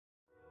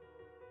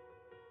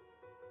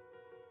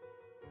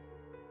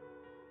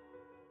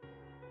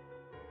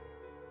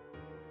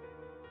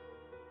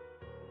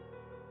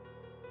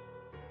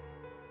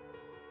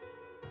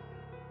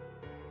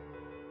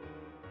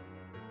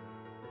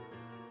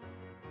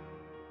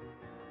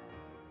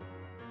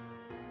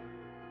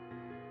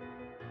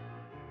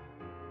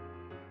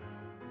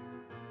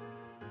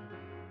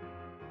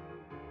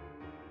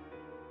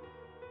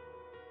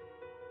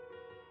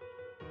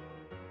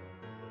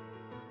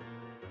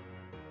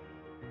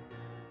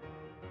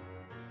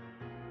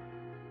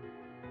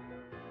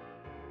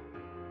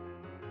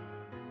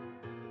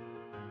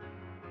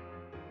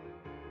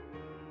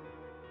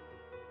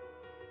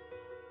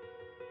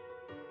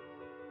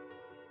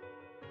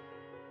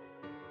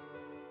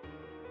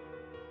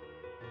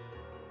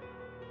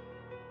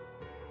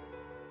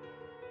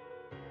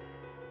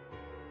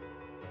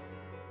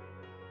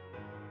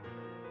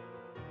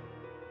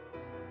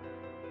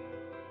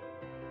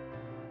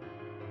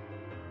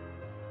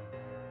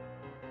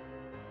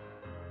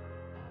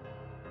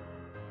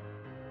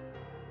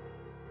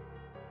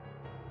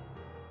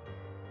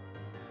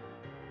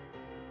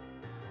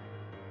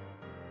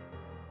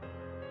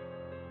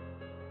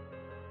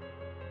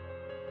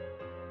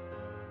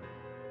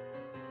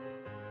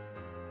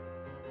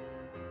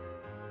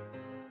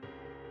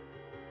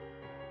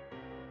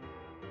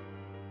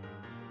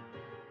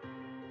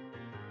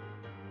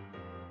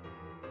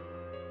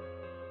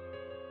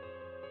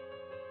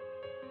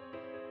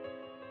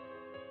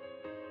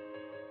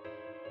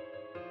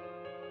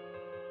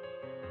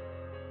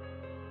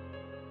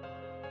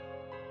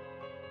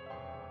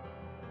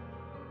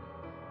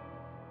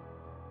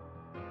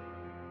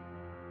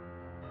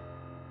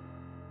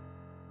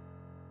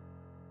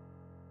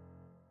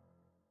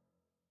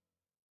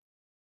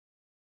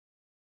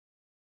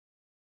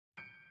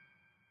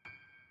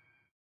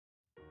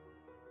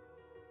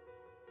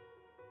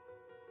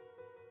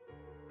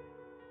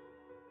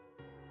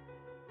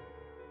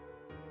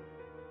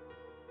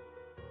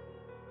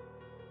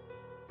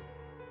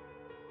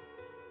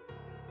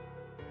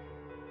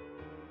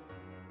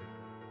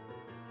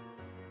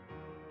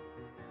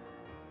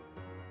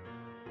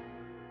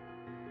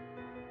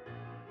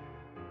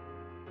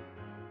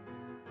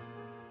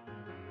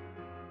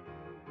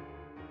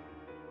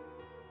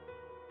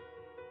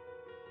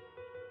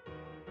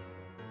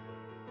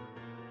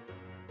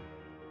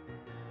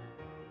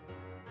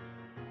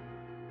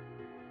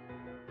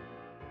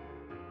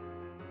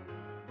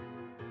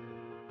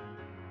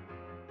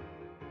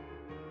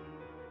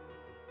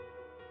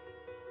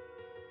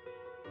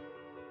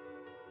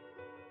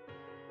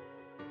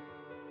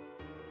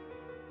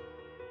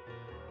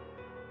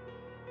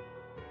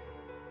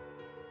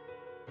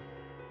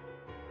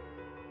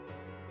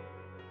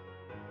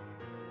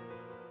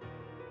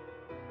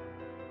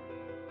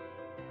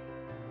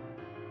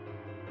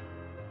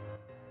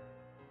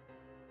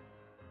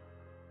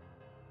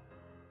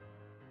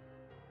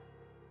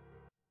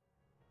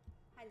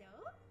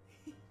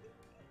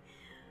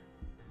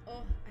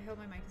I hope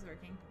my mic is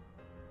working.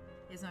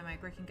 Is my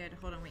mic working good?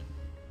 Hold on, wait.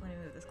 Let me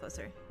move this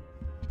closer.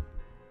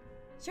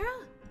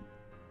 Cheryl!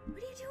 What are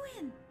you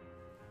doing?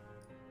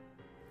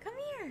 Come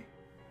here.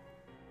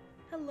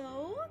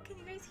 Hello? Can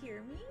you guys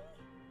hear me?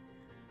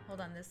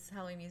 Hold on, this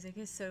Halloween music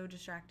is so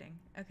distracting.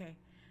 Okay.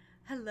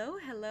 Hello,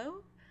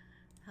 hello?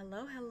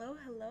 Hello, hello,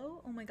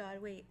 hello? Oh my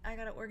god, wait. I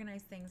gotta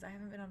organize things. I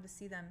haven't been able to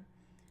see them.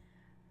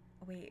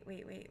 Wait.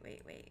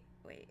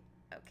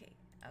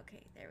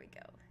 Okay, there we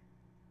go.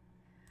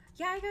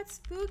 Yeah, I got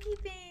spooky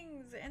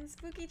things and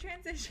spooky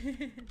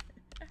transition.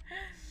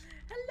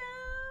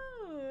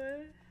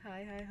 Hello!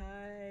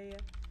 Hi.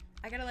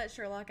 I gotta let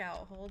Sherlock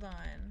out. Hold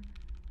on.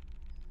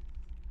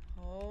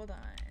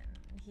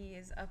 He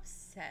is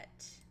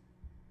upset.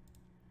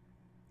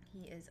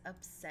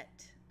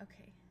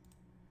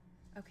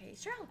 Okay,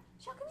 Cheryl,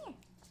 come here.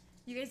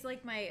 You guys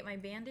like my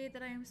band-aid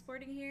that I am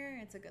sporting here?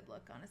 It's a good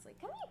look, honestly.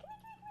 Come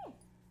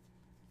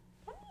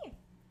here.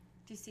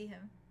 Do you see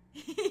him?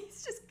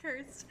 He's just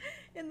cursed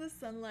in the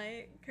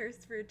sunlight,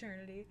 cursed for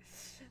eternity.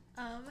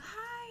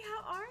 Hi,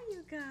 how are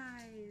you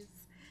guys?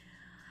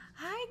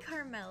 Hi,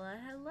 Carmela,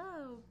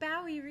 hello.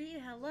 Bowie Reed,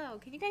 hello.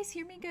 Can you guys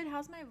hear me good?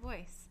 How's my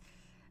voice?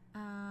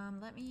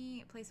 Let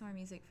me play some more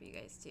music for you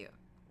guys too.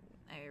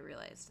 I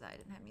realized that I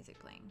didn't have music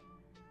playing.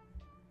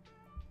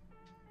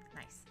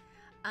 Nice.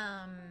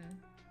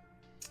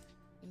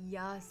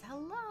 Yes,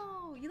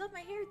 hello. You love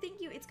my hair,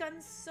 thank you. It's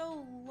gotten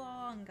so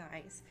long,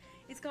 guys.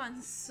 It's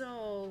gotten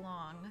so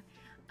long.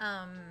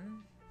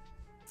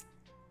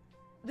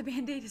 The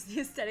band-aid is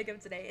the aesthetic of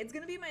today. It's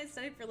gonna be my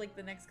aesthetic for like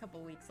the next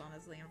couple weeks,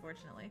 honestly,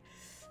 unfortunately.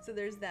 So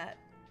there's that.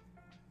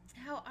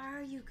 How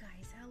are you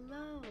guys?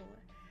 Hello.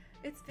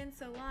 It's been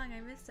so long.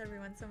 I missed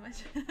everyone so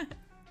much.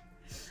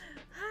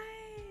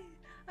 Hi.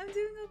 I'm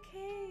doing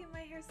okay.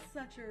 My hair's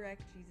such a wreck,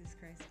 Jesus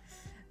Christ.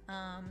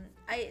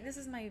 This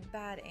is my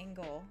bad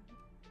angle,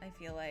 I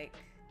feel like.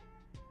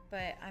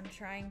 But I'm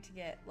trying to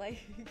get like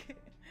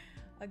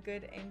a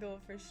good angle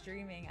for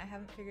streaming. I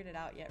haven't figured it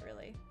out yet,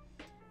 really.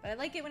 But I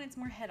like it when it's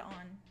more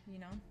head-on, you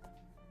know?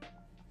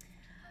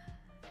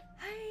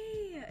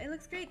 Hi, it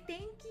looks great.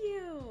 Thank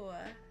you.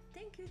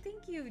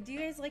 Thank you. Do you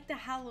guys like the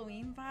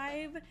Halloween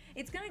vibe?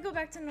 It's gonna go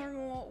back to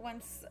normal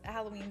once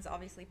Halloween's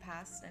obviously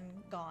passed and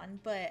gone,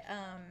 but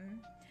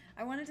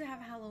I wanted to have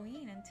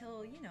Halloween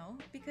until, you know,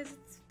 because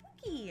it's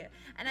spooky.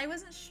 And I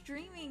wasn't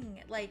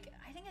streaming, like,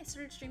 I think I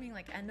started streaming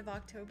like end of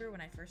October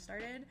when I first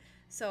started.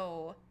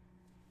 So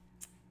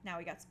now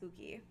we got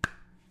spooky.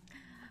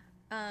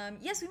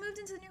 Yes, we moved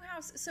into the new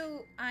house.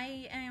 So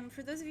I am,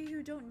 for those of you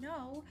who don't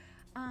know,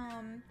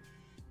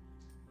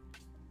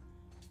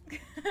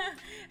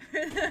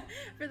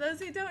 for those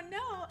who don't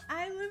know,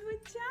 I live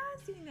with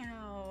Jazzy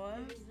now.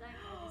 It was like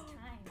I was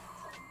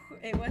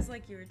timed. It was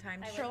like you were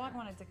timed. Sherlock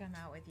wanted to come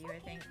out with you, I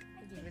think.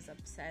 He was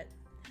upset.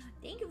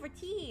 Thank you for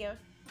tea.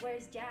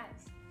 Where's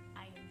Jazz?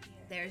 I am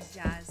here. There's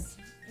Jazz.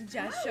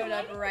 Jazz showed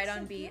up right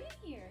on beat.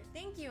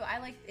 Thank you. I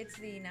like, it's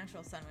the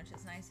natural sun, which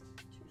is nice.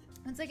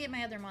 Once I get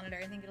my other monitor,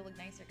 I think it'll look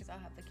nicer because I'll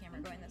have the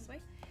camera going this way.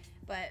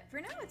 But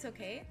for now, it's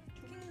okay.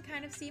 You can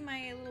kind of see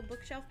my little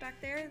bookshelf back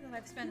there that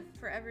I've spent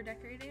forever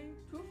decorating.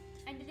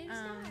 And the little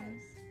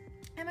stars.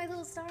 And my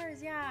little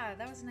stars, yeah.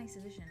 That was a nice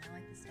addition. I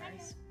like the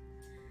stars.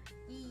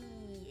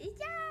 It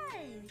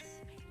does.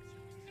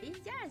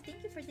 It does.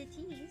 Thank you for the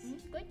teas.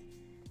 Good.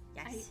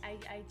 Yes. I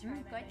try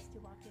my best to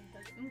walk in.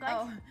 Good.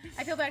 Oh,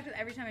 I feel bad because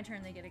every time I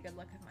turn, they get a good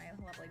look at my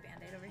lovely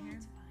band-aid over here.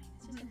 It's fine.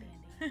 It's just a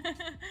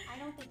band-aid. I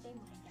don't think they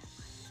mind that much.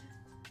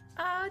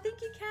 Oh, thank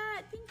you,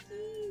 Kat. Thank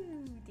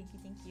you.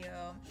 Thank you.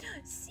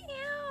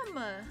 Sam.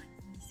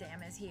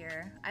 Sam is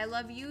here. I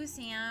love you,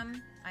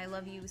 Sam. I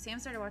love you. Sam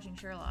started watching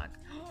Sherlock.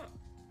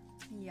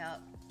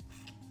 Yup.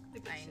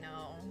 I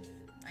know.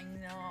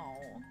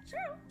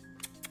 Sure.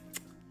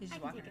 He's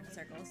just walking in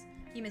circles.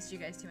 He missed you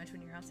guys too much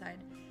when you were outside.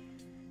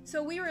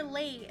 So we were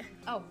late.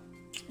 Oh.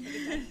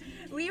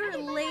 We were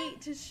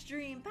late to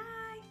stream.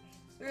 Bye.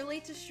 We were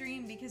late to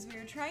stream because we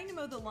were trying to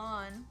mow the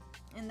lawn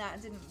and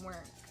that didn't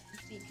work.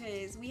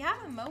 Because we have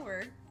a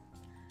mower,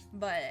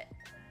 but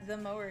the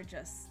mower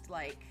just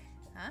like,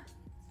 huh?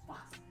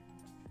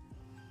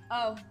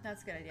 Oh,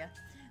 that's a good idea.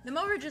 The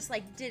mower just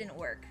like didn't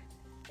work.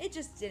 It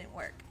just didn't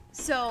work.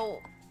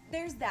 So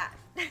there's that.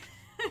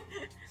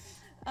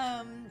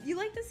 You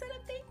like the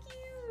setup? Thank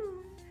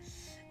you.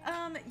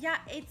 Yeah,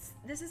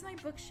 this is my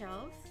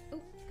bookshelf.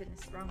 Oh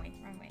goodness, wrong way.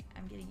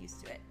 I'm getting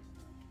used to it.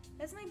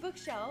 That's my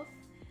bookshelf.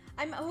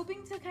 I'm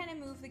hoping to kind of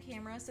move the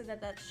camera so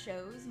that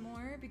shows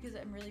more because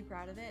I'm really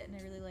proud of it and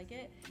I really like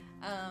it.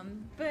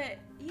 But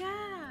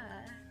yeah,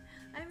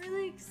 I'm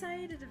really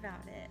excited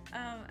about it.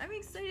 I'm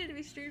excited to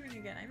be streaming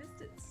again. I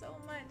missed it so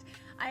much.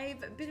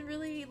 I've been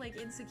really like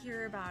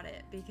insecure about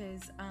it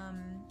because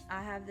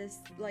I have this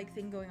like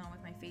thing going on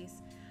with my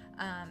face.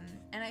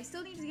 And I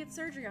still need to get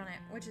surgery on it,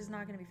 which is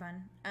not gonna be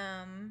fun.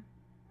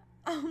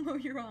 I'll mow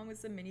your lawn with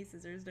some mini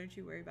scissors, don't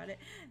you worry about it.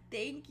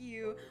 Thank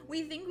you.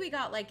 We think we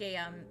got like a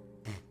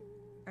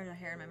or the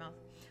hair in my mouth.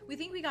 We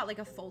think we got like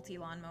a faulty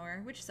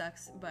lawnmower, which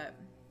sucks, but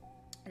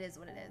it is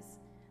what it is.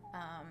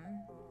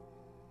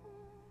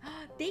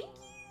 Thank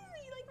you!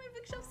 You like my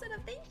bookshelf setup.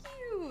 Thank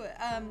you.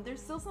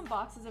 There's still some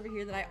boxes over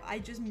here that I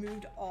just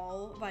moved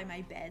all by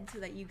my bed so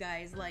that you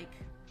guys like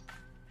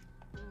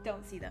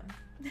don't see them.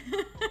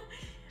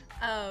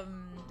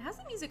 How's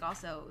the music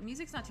also?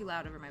 Music's not too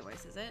loud over my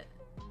voice, is it?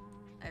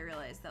 I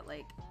realized that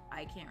like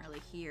I can't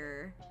really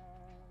hear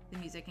the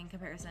music in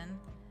comparison.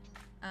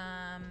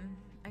 I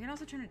can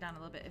also turn it down a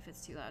little bit if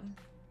it's too loud.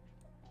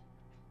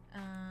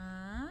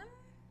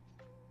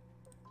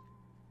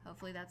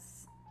 Hopefully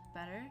that's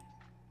better.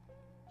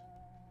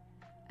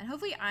 And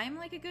hopefully I'm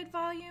like a good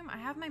volume. I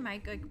have my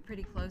mic like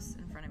pretty close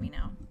in front of me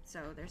now,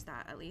 so there's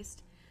that at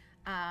least.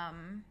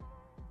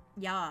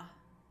 Yeah.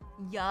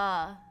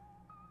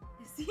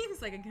 It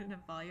seems like a good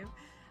enough volume.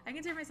 I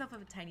can turn myself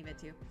up a tiny bit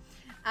too.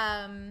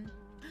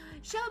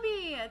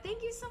 Shelby,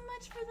 thank you so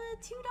much for the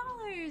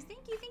 $2.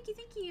 Thank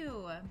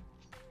you.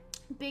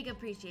 Big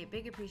appreciate.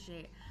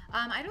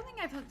 I don't think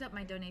I've hooked up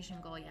my donation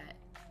goal yet.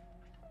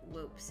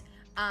 Whoops.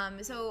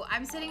 So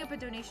I'm setting up a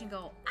donation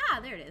goal. Ah,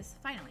 there it is.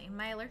 Finally.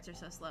 My alerts are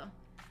so slow.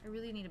 I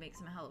really need to make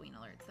some Halloween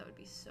alerts. That would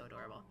be so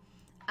adorable.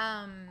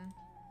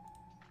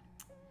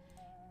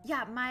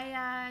 Yeah,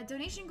 my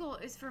donation goal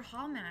is for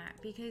Hallmat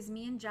because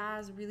me and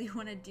Jazz really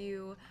want to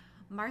do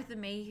Martha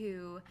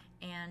Mayhew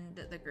and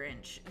the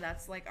Grinch.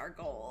 That's like our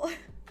goal,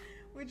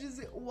 which is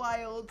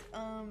wild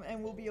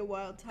and will be a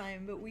wild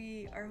time, but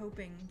we are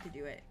hoping to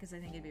do it because I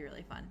think it'd be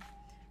really fun.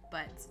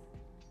 But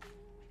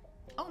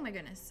oh my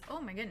goodness,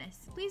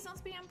 please don't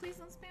spam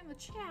the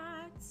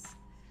chats.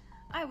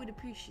 I would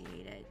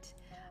appreciate it.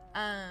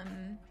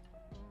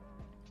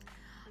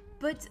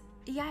 But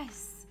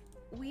yes,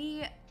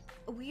 we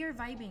are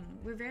vibing.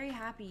 We're very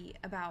happy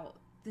about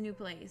the new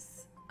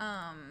place.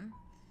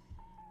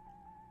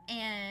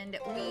 And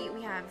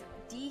we have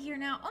D here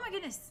now. Oh my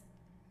goodness.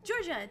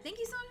 Georgia, thank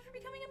you so much for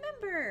becoming a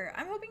member.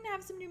 I'm hoping to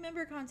have some new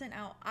member content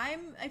out. I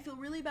feel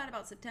really bad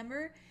about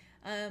September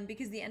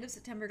because the end of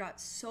September got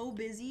so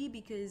busy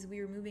because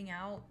we were moving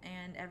out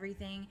and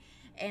everything.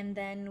 And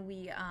then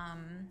we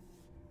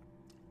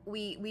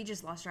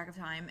just lost track of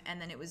time, and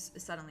then it was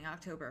suddenly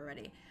October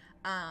already.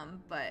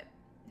 But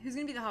who's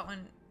gonna be the hot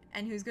one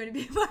and who's going to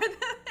be Martha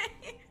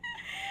May?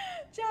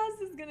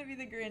 Jazz is gonna be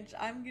the Grinch.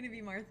 I'm gonna be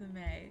Martha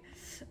May.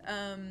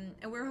 And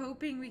we're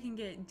hoping we can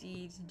get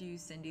Dee to do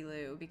Cindy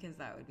Lou because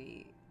that would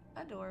be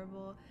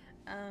adorable.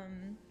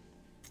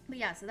 But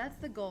yeah, so that's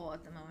the goal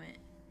at the moment.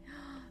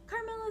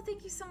 Carmela,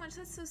 thank you so much.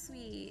 That's so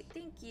sweet.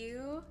 Thank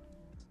you.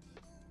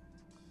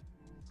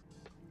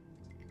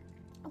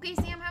 Okay,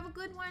 Sam, have a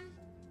good one.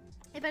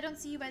 If I don't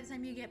see you by the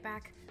time you get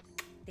back,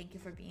 thank you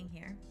for being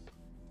here.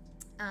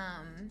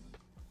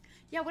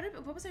 Yeah,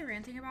 what was I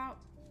ranting about?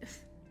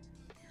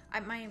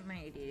 My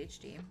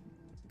ADHD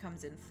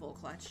comes in full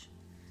clutch.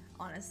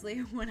 Honestly,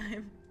 when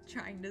I'm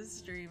trying to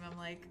stream, I'm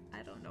like,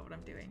 I don't know what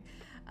I'm doing.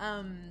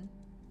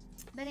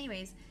 But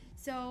anyways,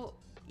 so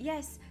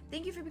yes,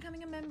 thank you for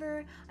becoming a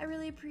member. I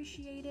really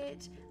appreciate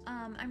it.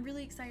 I'm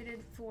really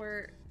excited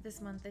for this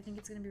month. I think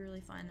it's gonna be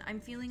really fun. I'm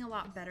feeling a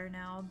lot better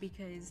now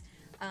because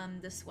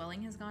the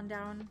swelling has gone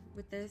down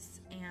with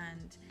this,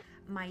 and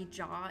my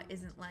jaw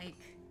isn't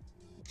like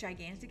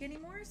gigantic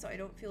anymore, so I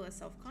don't feel as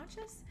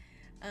self-conscious.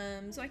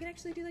 So I can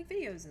actually do like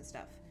videos and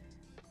stuff.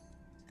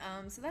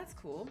 So that's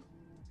cool.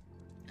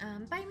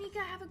 Bye Mika,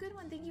 have a good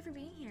one. Thank you for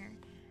being here.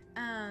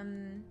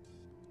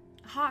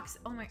 Hawks,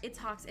 oh my, it's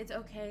Hawks, it's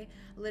okay.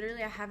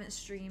 Literally I haven't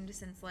streamed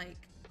since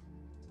like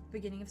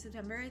beginning of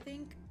September, I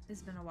think.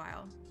 It's been a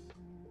while.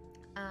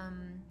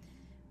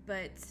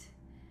 But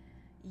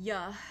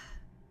yeah.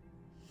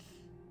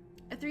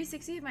 A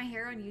 360 of my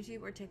hair on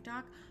YouTube or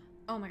TikTok.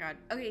 Oh my god.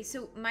 Okay,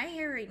 so my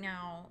hair right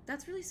now,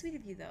 that's really sweet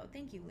of you though.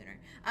 Thank you, Lunar.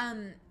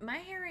 My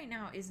hair right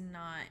now is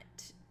not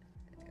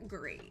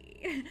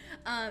great.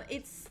 I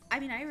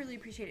mean, I really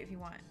appreciate it if you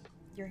want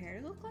your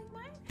hair to look like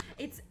mine.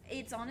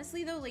 It's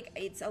honestly though, like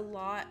it's a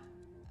lot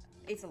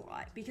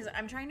because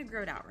I'm trying to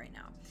grow it out right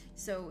now.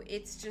 So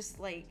it's just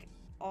like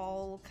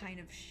all kind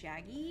of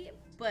shaggy,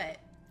 but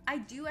I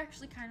do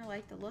actually kind of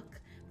like the look.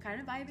 I'm kind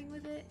of vibing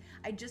with it.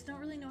 I just don't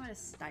really know how to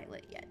style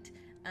it yet.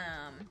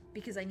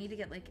 Because I need to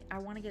get like, I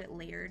want to get it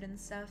layered and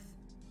stuff,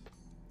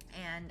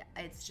 and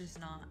it's just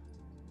not,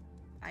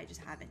 I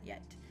just haven't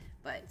yet.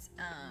 But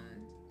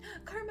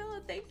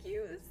Carmela, thank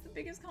you. This is the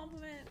biggest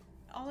compliment.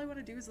 All I want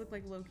to do is look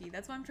like Loki.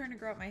 That's why I'm trying to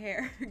grow out my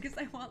hair, because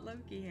I want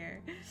Loki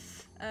hair.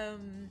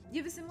 You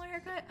have a similar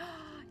haircut?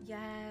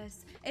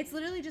 Yes. It's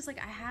literally just like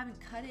I haven't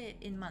cut it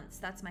in months.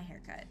 That's my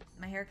haircut.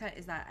 My haircut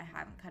is that I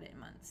haven't cut it in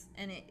months.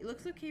 And it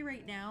looks okay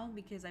right now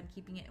because I'm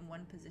keeping it in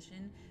one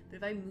position. But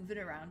if I move it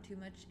around too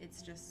much,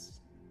 it's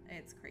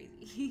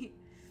crazy.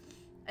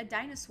 A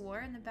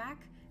dinosaur in the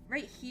back.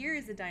 Right here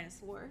is a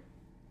dinosaur.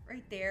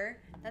 Right there.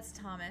 That's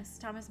Thomas.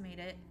 Thomas made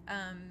it.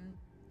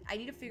 I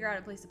need to figure out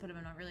a place to put him.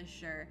 I'm not really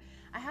sure.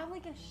 I have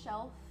like a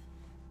shelf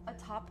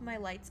atop my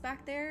lights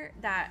back there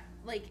that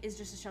like is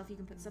just a shelf you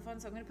can put stuff on.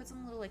 So I'm gonna put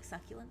some little like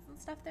succulents and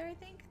stuff there, I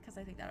think, because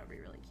I think that would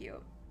be really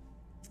cute.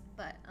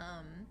 But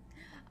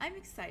I'm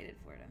excited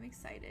for it. I'm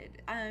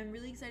excited. I'm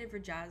really excited for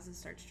Jazz to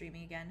start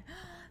streaming again.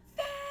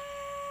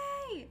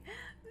 Faye!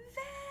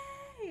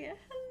 Faye!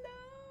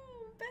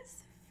 Hello!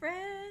 Best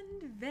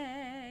friend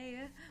Vay.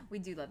 We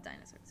do love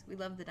dinosaurs. We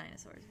love the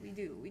dinosaurs. We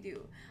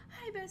do.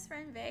 Hi, best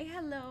friend Vay.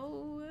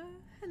 Hello.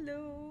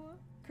 Hello.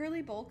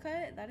 Curly bowl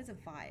cut. That is a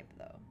vibe,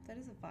 though. That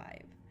is a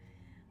vibe.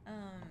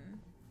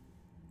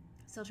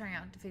 Still trying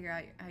out to figure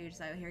out how you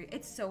decide hair.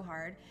 It's so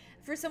hard.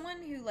 For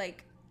someone who,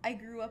 like, I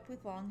grew up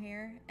with long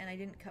hair, and I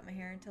didn't cut my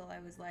hair until I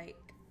was, like,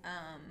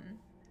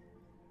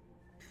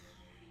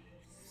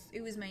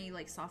 it was my,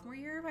 like, sophomore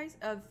year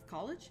of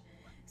college.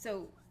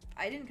 So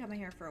I didn't cut my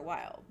hair for a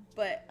while,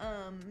 but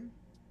now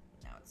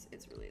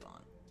it's really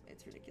long.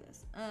 It's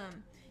ridiculous.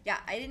 Yeah,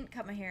 I didn't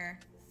cut my hair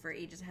for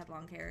ages. I had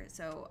long hair,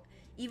 so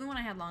even when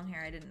I had long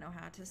hair, I didn't know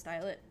how to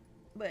style it.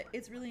 But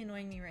it's really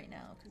annoying me right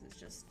now because it's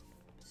just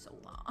so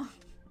long.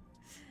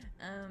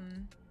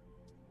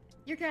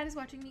 Your cat is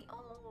watching me.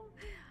 Oh,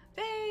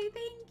 Vay,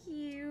 thank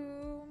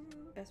you.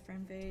 Best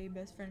friend Vay,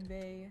 best friend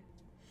Vay.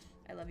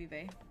 I love you,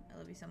 Vay. I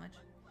love you so much.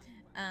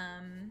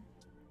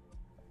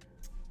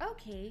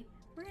 Okay,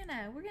 we're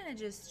gonna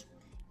just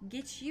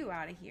get you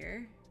out of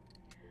here.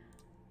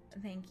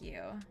 Thank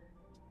you.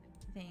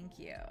 Thank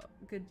you.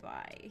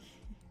 Goodbye.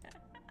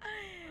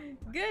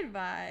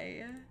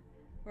 Goodbye.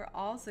 We're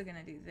also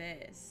gonna do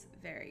this.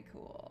 Very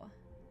cool.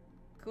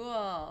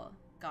 Cool.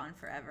 Gone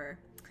forever.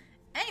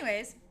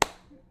 Anyways.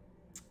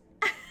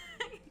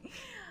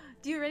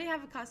 Do you already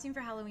have a costume for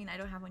Halloween? I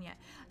don't have one yet.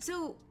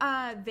 So,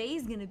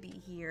 Vay's gonna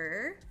be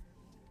here.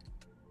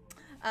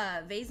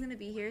 Vay's gonna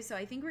be here, so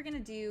I think we're gonna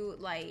do,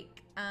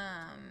 like,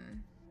 I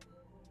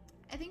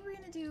think we're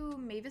gonna do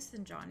Mavis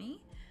and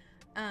Johnny.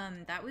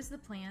 That was the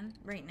plan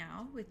right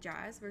now with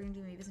Jazz. We're gonna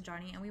do Mavis and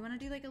Johnny, and we wanna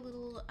do, like, a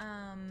little,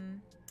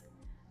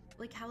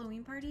 like,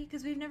 Halloween party,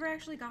 because we've never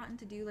actually gotten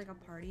to do, like, a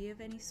party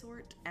of any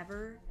sort,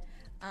 ever.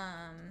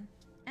 And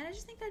I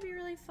just think that'd be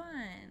really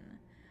fun.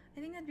 I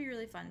think that'd be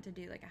really fun to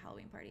do, like, a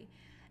Halloween party.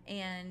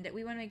 And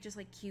we want to make just,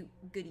 like, cute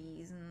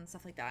goodies and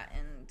stuff like that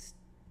and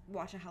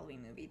watch a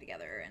Halloween movie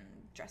together and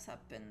dress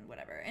up and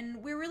whatever.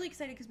 And we're really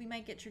excited because we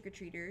might get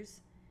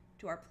trick-or-treaters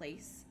to our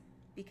place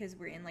because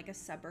we're in, like, a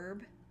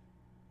suburb.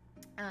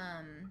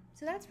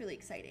 So that's really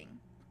exciting.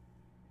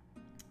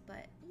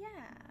 But,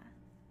 yeah.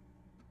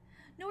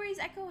 No worries,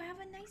 Echo. Have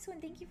a nice one.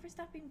 Thank you for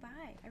stopping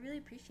by. I really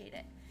appreciate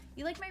it.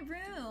 You like my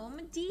room?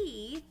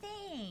 D,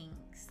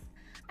 thanks.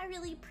 I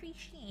really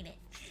appreciate it.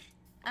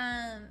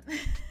 I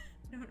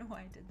don't know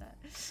why I did that.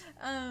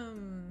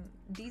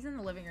 Dee's in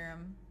the living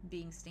room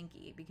being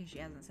stinky because she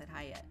hasn't said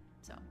hi yet,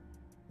 so.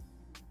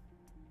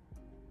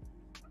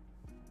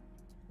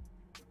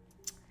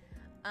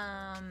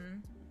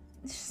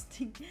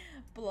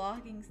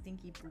 Blocking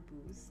stinky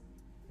poo-poos.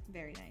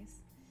 Very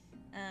nice.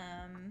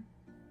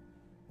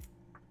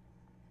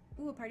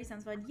 Ooh, a party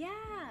sounds fun.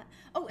 Yeah!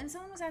 Oh, and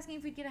someone was asking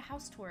if we'd get a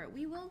house tour.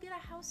 We will get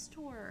a house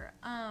tour.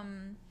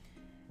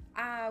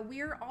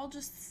 We're all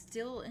just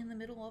still in the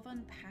middle of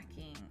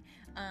unpacking.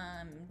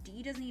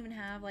 Dee doesn't even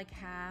have, like,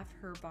 half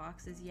her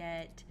boxes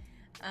yet.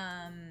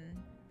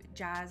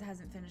 Jazz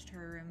hasn't finished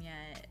her room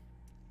yet.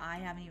 I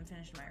haven't even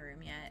finished my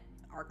room yet.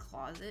 Our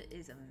closet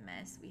is a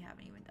mess. We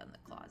haven't even done the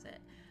closet.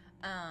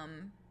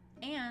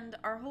 And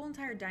our whole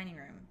entire dining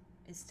room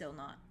is still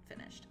not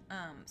finished.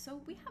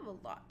 So we have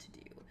a lot to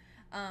do.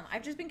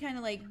 I've just been kind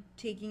of, like,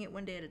 taking it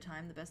one day at a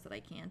time, the best that I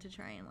can, to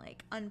try and,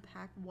 like,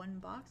 unpack one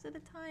box at a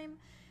time.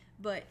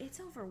 But it's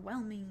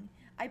overwhelming.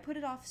 I put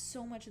it off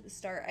so much at the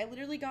start. I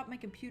literally got my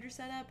computer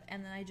set up,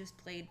 and then I just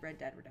played Red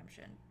Dead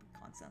Redemption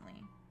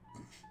constantly.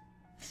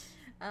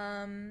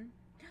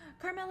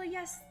 Carmela,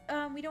 yes,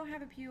 we don't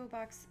have a P.O.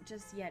 box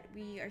just yet.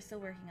 We are still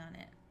working on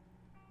it.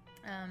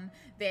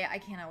 Vay, I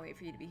cannot wait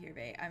for you to be here,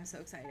 Vay. I'm so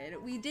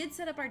excited. We did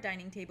set up our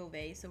dining table,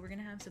 Vay, so we're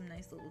gonna have some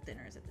nice little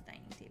dinners at the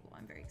dining table.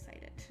 I'm very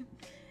excited.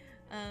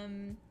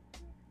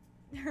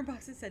 Her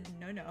boxes said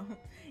no.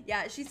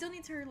 Yeah, she still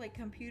needs her, like,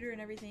 computer and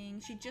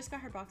everything. She just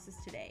got her boxes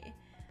today.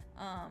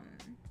 Vampy!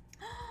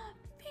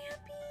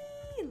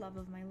 Love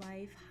of my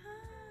life.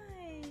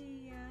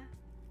 Hi!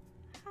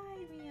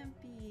 Hi,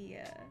 Vampy.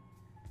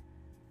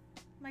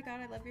 My god,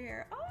 I love your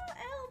hair. Oh,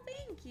 Elle,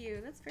 thank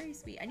you. That's very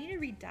sweet. I need to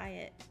re-dye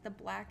it. The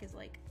black is,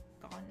 like,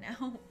 gone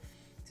now.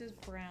 It's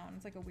just brown.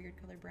 It's like a weird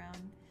color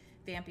brown.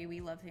 Vampy,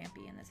 we love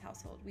Vampy in this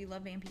household. We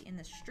love Vampy in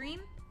this stream.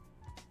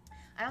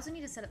 I also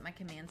need to set up my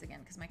commands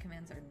again because my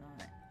commands are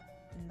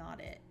not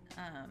it.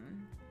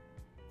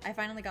 I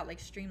finally got, like,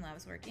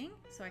 Streamlabs working,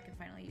 so I can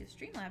finally use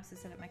Streamlabs to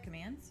set up my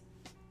commands.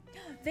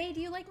 Vay,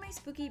 do you like my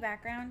spooky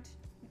background?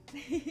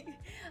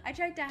 I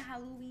tried to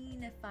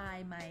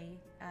Halloweenify my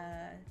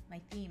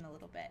my theme a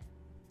little bit.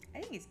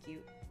 I think it's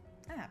cute.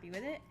 I'm happy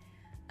with it.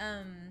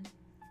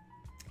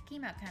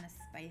 Came out kind of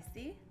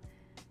spicy,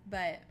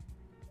 but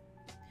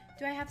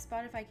do I have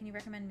Spotify? Can you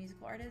recommend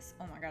musical artists?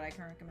 Oh my god, I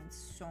can recommend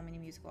so many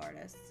musical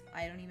artists.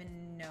 I don't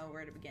even know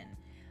where to begin.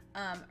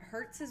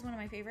 Hertz is one of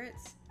my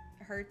favorites.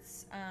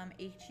 Hertz,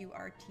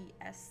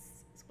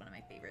 H-U-R-T-S is one of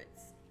my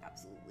favorites.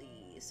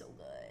 Absolutely so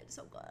good,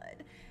 so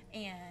good.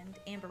 And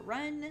Amber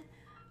Run,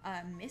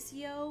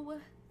 Missio,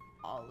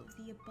 all of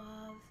the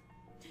above.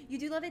 You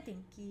do love it?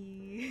 Thank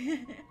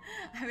you.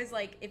 I was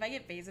like, if I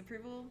get Vay's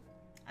approval,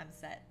 I'm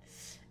set.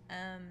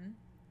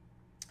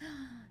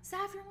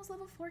 Saffron was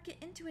level 4. Get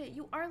into it.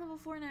 You are level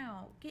 4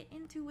 now. Get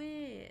into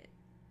it.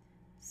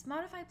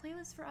 Modify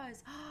playlist for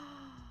us.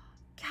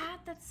 Kat,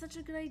 that's such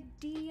a good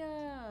idea.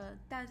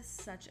 That is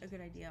such a good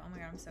idea. Oh my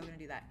god, I'm so gonna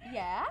do that.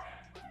 Yeah?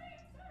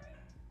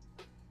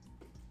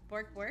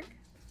 Bork, Bork.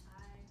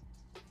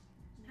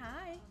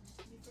 Hi.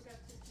 You forgot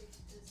to take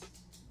this.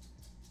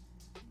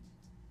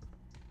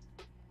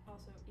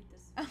 Also, eat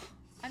this. Oh,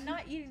 I'm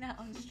not eating that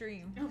on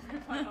stream. Okay,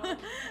 fine.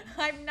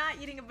 I'm not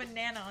eating a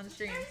banana on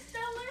stream. It's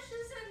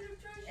delicious and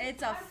nutritious.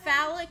 It's a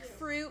phallic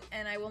fruit,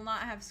 and I will not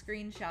have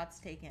screenshots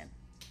taken.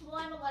 Well,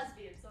 I'm a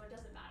lesbian, so it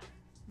doesn't matter.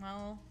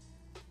 Well,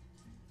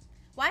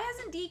 why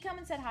hasn't Dee come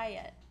and said hi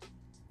yet?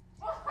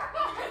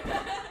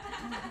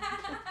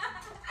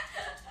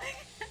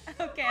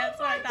 Okay, that's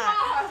what I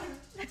thought.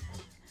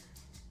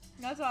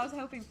 That's what I was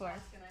hoping for.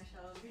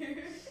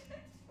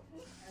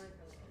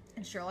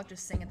 And Sherlock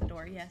just sing at the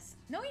door. Yes.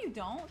 No, you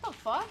don't. What the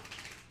fuck?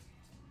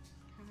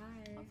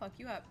 Hi. I'll fuck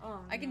you up. Oh,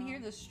 I can no. hear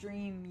the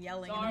stream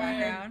yelling in Sorry. the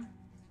background.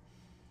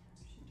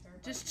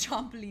 Just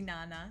chomply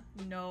Nana.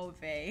 No,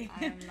 Faye.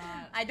 I'm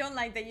not. I don't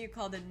like that you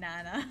called it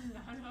Nana.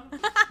 No.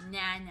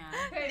 Nana.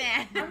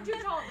 Hey, I'm too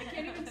tall. They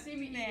can't even see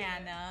me eating it.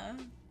 Nana.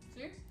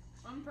 See?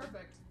 I'm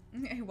perfect.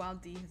 While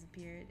D has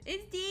appeared.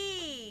 It's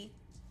D!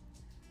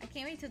 I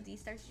can't wait till D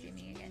starts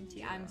streaming again,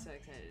 too. I'm so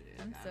excited,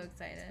 dude. I'm so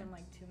excited. It's been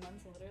like 2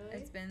 months, literally.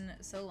 It's been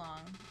so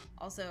long.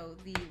 Also,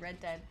 the Red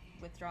Dead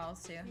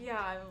withdrawals, too.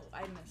 Yeah,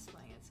 I miss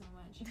playing it so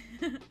much.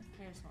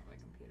 I just want my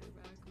computer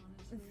back,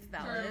 honestly.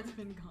 Valid. It's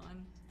been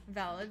gone.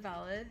 Valid.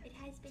 It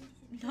has been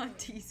disappeared. Not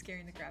D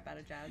scaring the crap out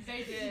of Jazz.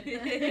 They did.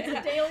 It's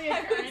a daily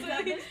occurrence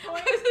at this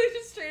point. I was like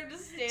just straight up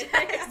just standing.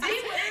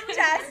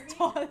 Jazz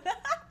tall.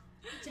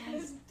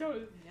 Jazz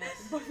told.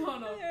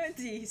 Banana.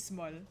 D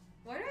small.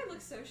 Why do I look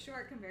so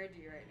short compared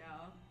to you right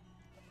now?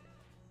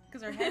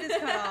 Because her head is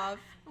cut off.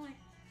 I'm like,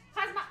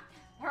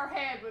 her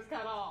head was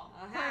cut off.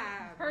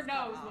 Her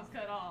nose was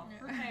cut off.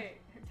 Her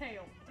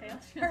tail.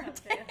 Her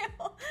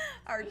tail.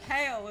 Her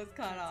tail was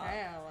cut off.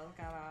 Tail was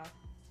cut off.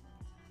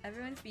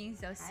 Everyone's being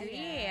so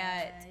sweet.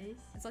 guys.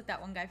 It's like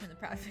that one guy from the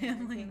Proud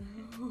Family.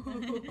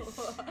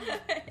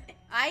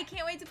 I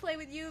can't wait to play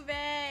with you,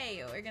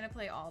 Vay. We're gonna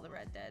play all the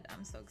Red Dead.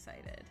 I'm so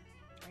excited.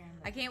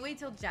 I can't wait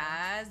till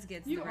Jazz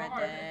gets the Red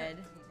Dead.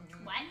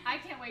 What? I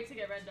can't wait to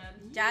get Red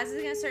Dead. Jazz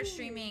is gonna start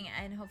streaming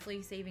and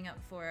hopefully saving up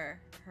for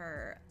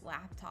her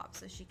laptop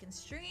so she can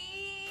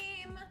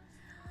stream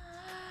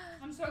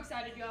I'm so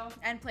excited, y'all.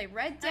 and play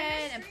Red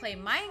Dead and play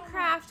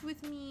Minecraft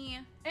with me.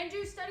 And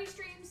do study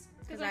streams.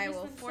 Because I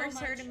will force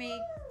her to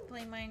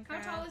play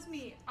Minecraft. How tall is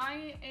me?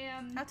 I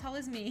am. How tall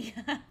is me?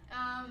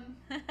 How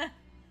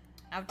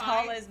 5.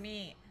 tall is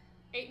me?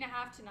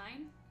 8.5 to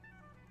 9.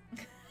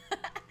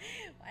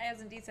 Why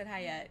hasn't Dee said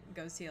hi yet?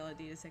 Go see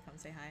Adidas to come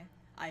say hi.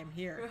 I am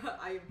here.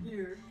 I am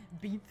here.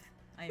 Beef.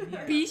 I am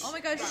here. Beef. Oh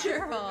my gosh,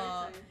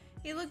 Cheryl.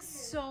 He looks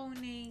so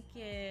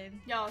naked.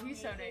 Y'all,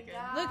 he's so naked.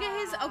 Look at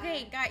his.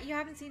 Okay, guy, you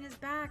haven't seen his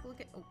back. Look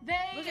at. Oh,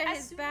 look at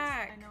his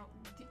back. I know.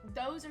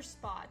 Those are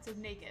spots of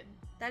naked.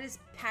 That is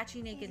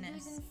patchy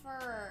nakedness. He's losing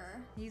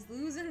fur. He's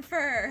losing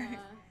fur.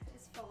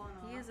 It's falling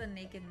off. He is a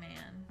naked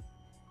man.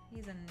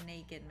 He's a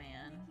naked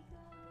man.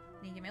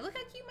 Naked man. Look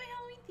how cute my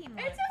Halloween theme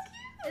was. It's so cute.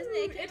 Isn't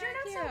it? It turned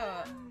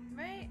out so cute,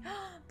 right?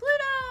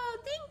 Pluto,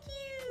 thank you.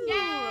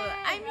 Yay,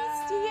 I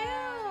missed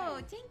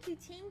you.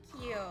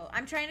 Thank you.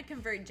 I'm trying to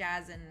convert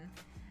Jazz and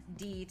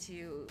D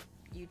to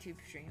YouTube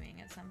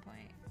streaming at some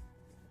point.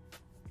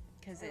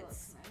 Because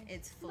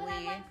it's fully. But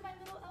I like my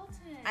little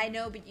Elton. I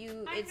know, but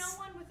you. I'm It's no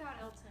one without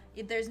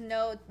Elton. there's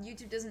no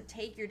YouTube doesn't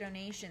take your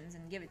donations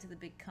and give it to the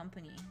big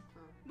company.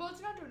 Well,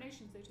 it's not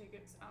donations they take.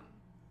 It's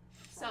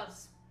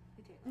subs.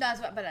 That's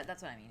what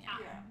I mean. Yeah.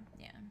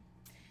 Yeah.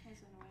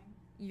 That's annoying.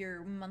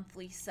 Your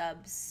monthly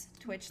subs.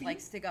 Twitch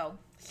likes to go.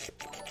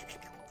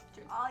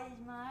 All is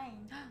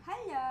mine.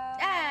 Hello.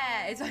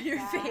 Yeah, it's on your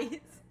face.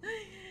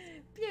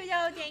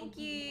 Pluto, thank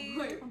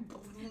you.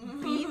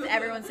 Beans.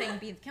 Everyone's saying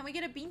beans. Can we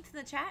get a beans in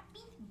the chat?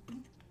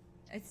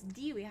 It's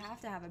D. We have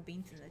to have a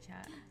beans in the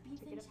chat.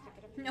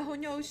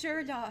 No,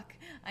 Sherlock.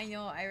 I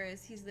know,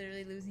 Iris. He's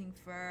literally losing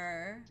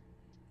fur.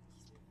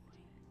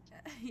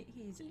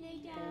 He's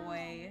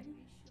boy.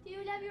 Do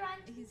you love your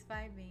auntie? He's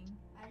vibing.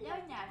 Hello,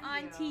 nephew.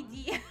 Auntie D.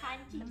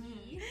 Auntie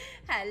D.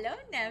 Hello,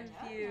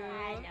 nephew.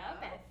 Hello,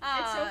 Beth.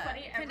 It's so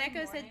funny, every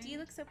Kaneko said morning- D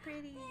looks so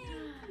pretty.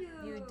 Thank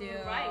you. You do.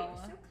 Right.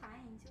 So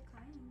kind, so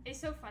kind. It's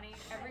so funny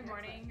every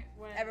morning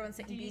when Everyone's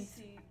saying D beans.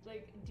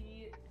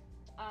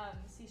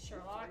 sees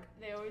Sherlock,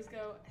 they always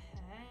go,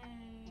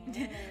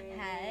 hey.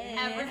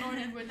 Hi. Every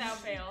morning without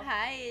fail.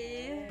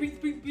 Hi. Beans,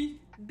 beans, beans.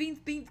 Beans,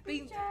 beans,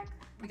 beans.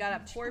 We got a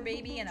poor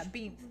baby and a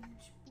beans.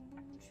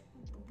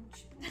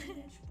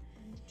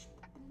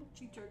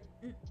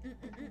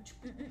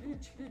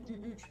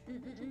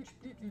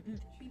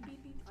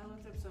 I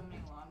looked up so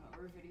many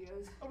lawnmower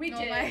videos. We Oh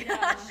did. my yeah.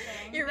 gosh.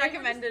 Your They were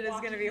recommended just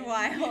is gonna walking be in.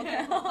 wild.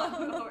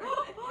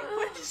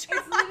 What is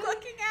Sherlock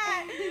looking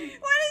at?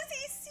 What does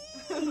he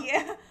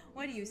see?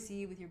 What do you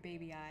see with your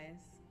baby eyes?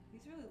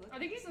 He's really looking. I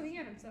think he's looking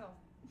at himself.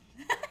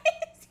 No,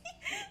 he's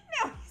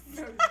No, not.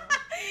 no.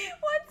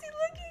 What's he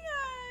looking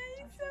at?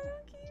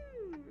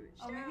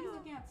 Oh, maybe he's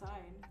looking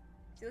outside.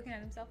 Is he looking at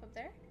himself up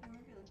there? I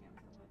might be looking at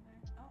himself up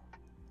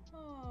there.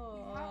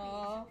 Oh.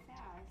 Oh. He's hopping so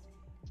fast.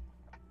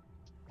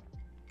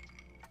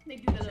 They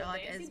do the little Sherlock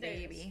dancey is dance.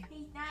 baby.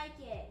 He's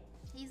naked.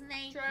 He's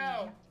naked.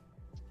 True.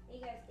 You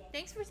guys get.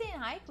 Thanks for saying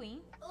hi, Queen.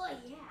 Oh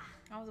yeah.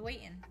 I was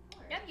waiting.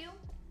 Yep, you.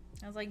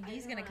 I was like,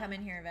 D's gonna come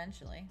in here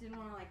eventually. Didn't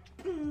want to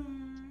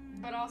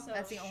like. But also,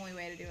 That's the only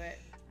way to do it.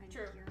 I'm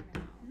True. here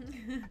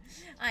now.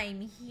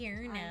 I'm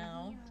here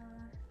now. I'm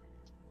here.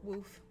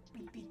 Woof.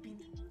 Beep, beep, beep.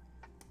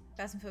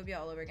 Phasmophobia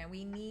all over again.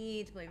 We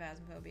need to play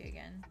Phasmophobia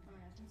again. Oh my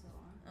gosh, it's been so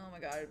long. Oh my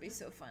god, it'd be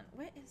so fun.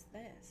 What is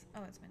this? Oh,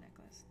 it's my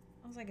necklace.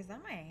 I was like, is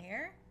that my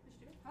hair?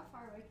 How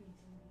far away can you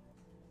see me?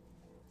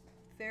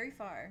 Very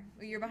far.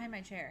 Well, you're behind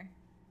my chair.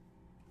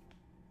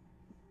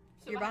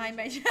 So You're behind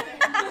my chair.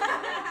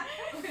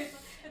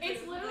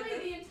 It's literally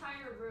the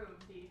entire room,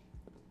 Dee.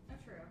 Oh,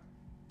 true.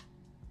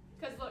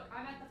 Because look,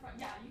 I'm at the front.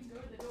 Yeah, you can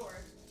go to the door.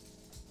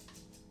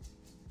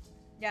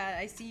 Yeah,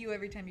 I see you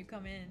every time you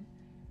come in.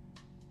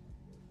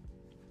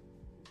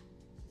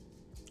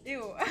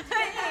 Ew, I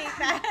hate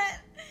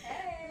that.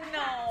 Hey.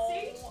 No,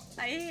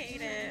 See? I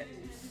hate it.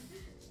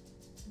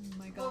 Oh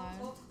my god.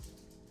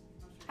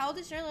 How old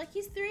is Sherlock?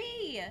 He's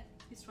 3.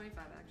 He's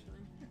 25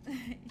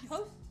 actually.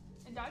 Post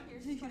and dog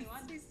years is 21.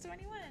 He's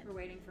 21. We're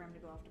waiting for him to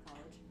go off to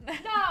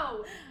college.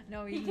 No!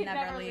 No, He he's can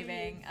never never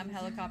leaving. leave. I'm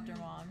helicopter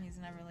mom. He's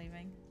never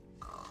leaving.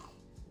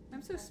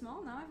 I'm so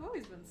small now. I've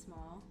always been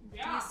small.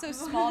 Yeah. He's so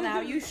small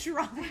now. You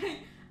shrunk.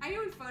 I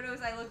know in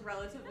photos I look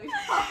relatively You're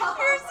small.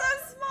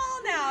 so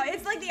small now.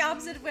 It's like the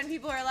opposite of when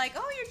people are like,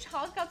 "Oh, your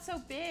child got so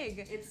big."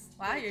 It's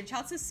Wow, your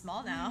child's so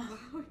small now.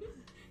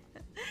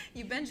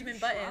 You Benjamin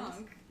Buttons.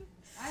 Shrunk.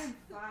 I'm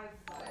 5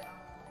 foot.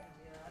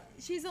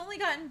 She's only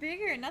gotten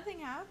bigger. Nothing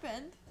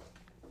happened.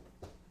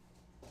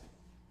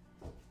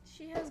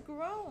 She has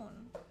grown.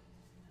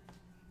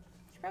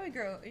 She probably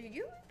grew.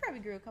 You probably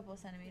grew a couple of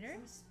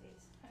centimeters.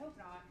 I hope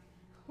not.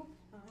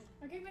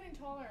 I keep getting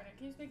taller and it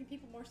keeps making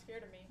people more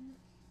scared of me.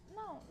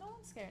 No, no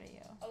one's scared of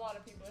you. A lot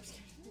of people are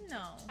scared of me.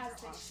 No,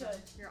 As they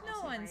should. You're no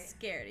also one's right.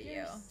 scared of you.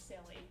 You're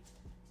silly.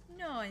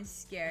 No one's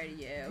scared of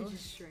you.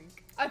 just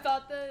shrink. I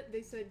thought that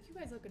they said, you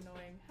guys look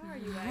annoying. How are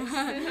you guys?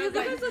 And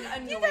I was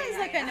like, You guys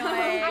look annoying.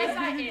 Yes,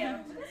 I am.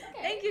 It's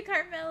okay. Thank you,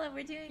 Carmela.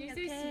 We're doing You're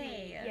so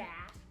okay. sweet. Yeah.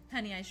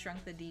 Honey, I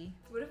shrunk the D.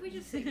 What if we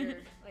just sit here,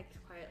 like,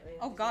 quietly?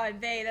 Oh God,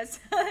 Vay,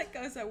 that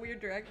goes a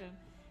weird direction.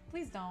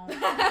 Please don't.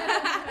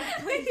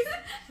 Please.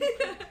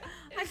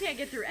 I can't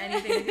get through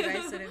anything with you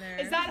guys sitting there.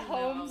 Is that No.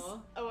 Holmes?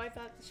 Oh, I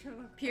thought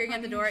Sherlock. Peering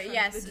at the door? Shrunk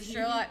Yes, the D.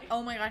 Sherlock.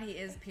 Oh my God, he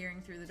is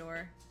peering through the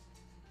door.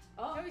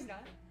 Oh, No, he's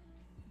not.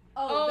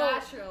 oh, Oh.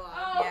 that's Sherlock.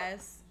 Oh.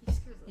 Yes,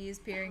 he is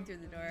peering through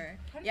the door.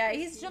 Yeah,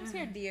 he's jump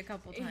scared D a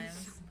couple times.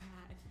 It's so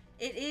bad.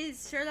 It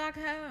is Sherlock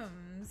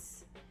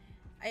Holmes.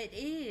 It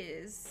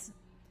is.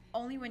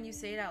 Only when you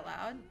say it out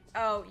loud.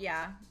 Oh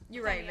yeah,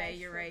 you're right, Vay.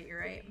 You're right. You're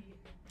right.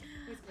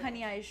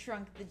 Honey, I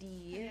shrunk the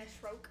D. Yeah,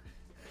 Shroke.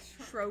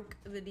 Stroke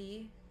the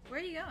D. Where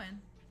are you going?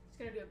 Just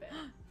gonna do a bit.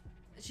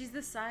 She's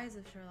the size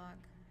of Sherlock.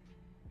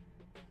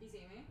 You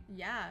see me?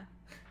 Yeah.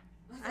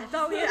 I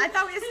thought we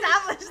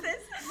established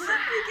this. We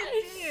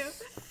continue.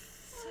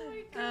 Oh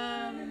my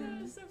god, Um,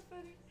 that was so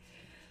funny.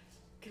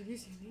 Can you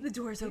see me? The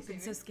door's Can you open,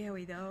 see so me?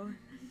 scary though.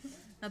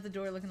 Not the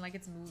door looking like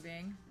it's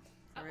moving.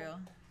 For real.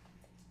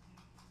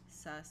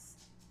 Sus.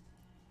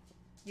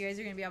 You guys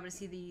are gonna be able to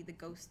see the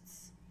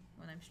ghosts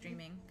when I'm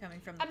streaming coming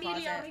from the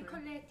closet.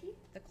 Ricoletti.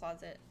 The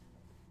closet.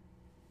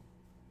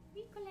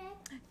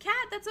 Ricolette. Cat,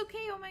 that's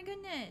okay. Oh my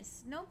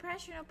goodness. No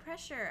pressure, no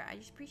pressure. I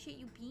just appreciate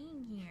you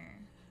being here.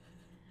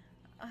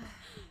 Ugh.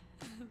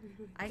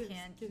 I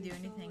can't do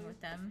anything with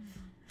them.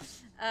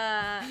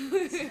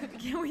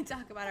 Can we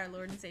talk about our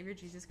Lord and Savior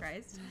Jesus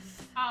Christ?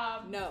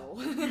 No.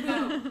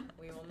 No.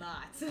 We will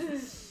not.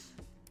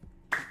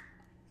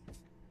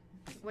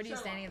 What are you Sherlock.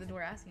 standing at the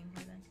door asking for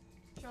then?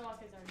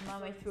 Sherlock is our Mom,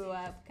 I Lord and threw Savior.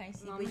 up. Can I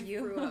sleep Mommy with you?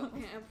 threw up.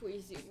 Can I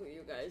please sleep with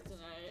you guys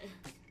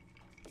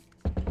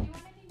tonight? Do you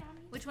want any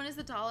nummies? Which one is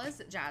the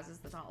tallest? Jazz is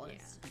the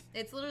tallest.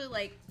 It's literally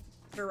like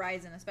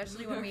Verizon,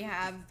 especially when we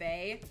have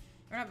Vay.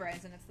 Or not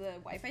Verizon, it's the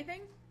Wi-Fi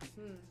thing.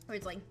 Where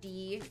it's like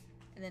D,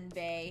 and then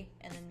Vay,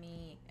 and then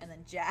me, and then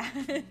Jazz.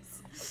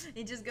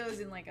 It just goes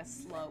in like a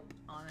slope,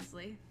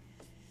 honestly.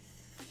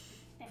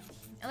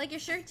 I like your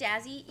shirt,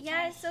 Jazzy.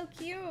 Yeah, it's so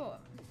cute.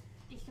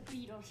 It's the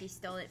Beatles. She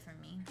stole it from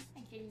me,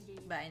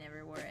 but I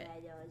never wore it.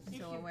 It's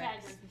So your it works.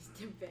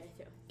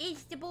 better.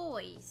 It's the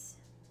boys.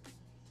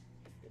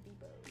 The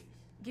B-boys.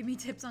 Give me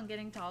tips on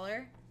getting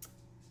taller.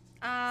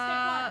 Step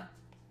one.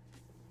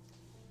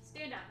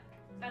 Stand up.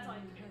 That's all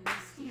you can do.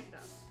 Stand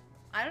up.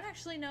 I don't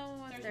actually know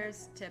if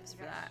There's there's tips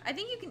for that. I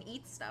think you can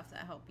eat stuff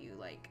that help you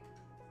like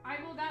I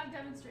will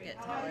demonstrate. Get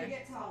How taller. about you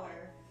get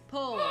taller?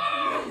 pull.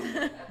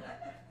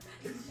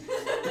 Please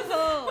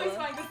Pull.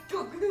 find this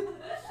book.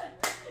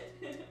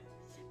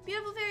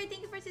 Beautiful fairy,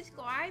 thank you for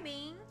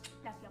subscribing.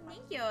 Love your mom.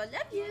 Thank you,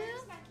 love you.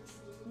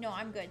 No,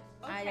 I'm good.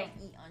 I Okay.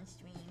 don't eat on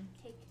stream.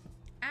 Cake.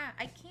 Ah,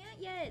 I can't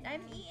yet. I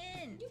haven't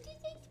eaten. You did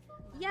it.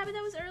 Yeah, but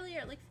that was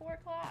earlier, like 4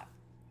 o'clock.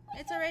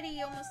 It's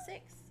already almost 6.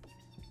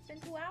 It's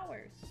been 2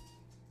 hours.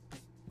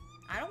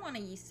 I don't want a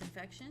yeast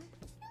infection.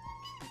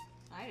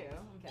 I do.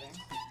 I'm kidding.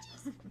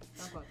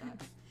 Don't quote that.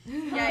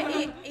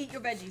 Yeah, eat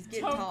your veggies.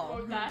 Get Don't tall.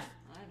 quote that.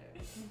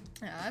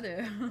 I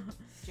do.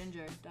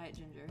 Ginger. Diet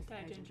ginger.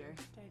 Diet ginger.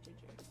 Diet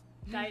ginger.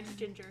 Diet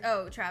ginger.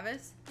 Oh,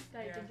 Travis?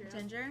 Diet ginger.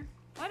 Ginger?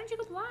 Why don't you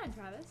go blonde,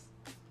 Travis?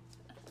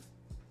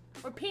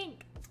 Or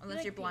pink. Unless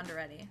like you're blonde pink.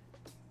 already.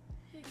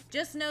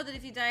 Just know that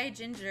if you dye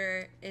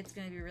ginger, it's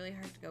going to be really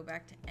hard to go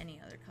back to any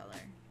other color.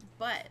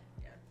 But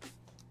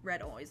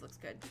red always looks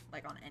good,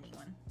 like on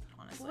anyone,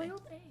 honestly.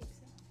 Boiled eggs.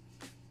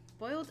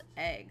 Boiled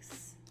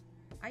eggs.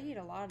 I eat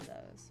a lot of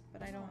those,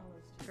 but I don't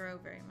grow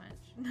very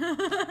much.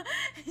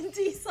 And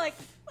Dee's like,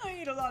 I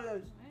eat a lot of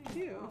those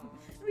too.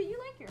 But you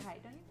like your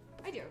height, don't you?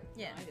 I do.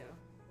 Yeah. I do.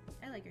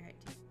 I like your height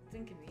too. It's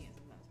inconvenient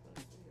sometimes, but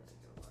I really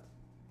like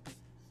it.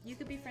 You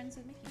could be friends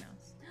with Mickey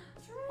Mouse.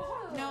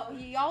 True. No,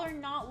 y'all are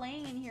not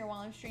laying in here while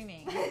I'm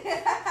streaming.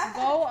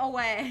 Go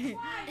away.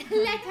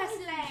 Let us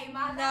lay,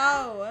 mother.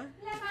 No.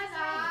 Let us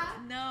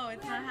lay. No,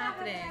 it's not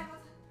happening.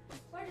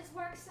 We're just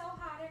work so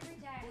hard every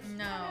day.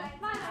 No.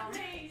 Mother,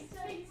 please,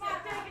 please, no,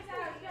 take it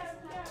out.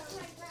 No,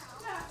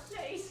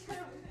 please.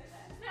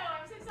 No,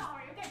 I'm so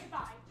sorry. Okay,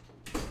 goodbye.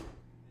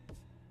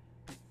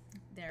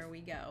 There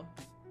we go.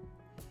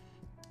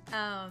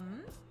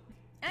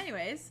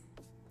 Anyways.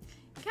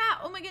 Kat,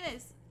 oh my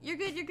goodness. You're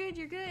good, you're good,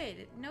 you're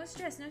good. No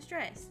stress, no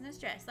stress, no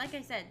stress. Like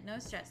I said, no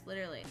stress,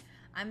 literally.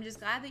 I'm just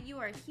glad that you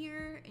are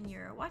here and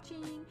you're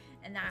watching,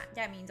 and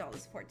that means all the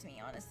support to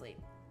me, honestly.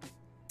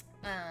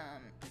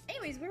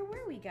 Anyways, where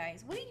were we,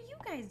 guys? What are you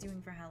guys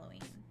doing for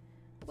Halloween?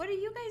 What are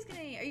you guys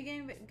are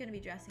you gonna be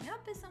dressing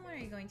up as someone? Are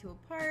you going to a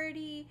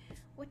party?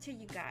 What are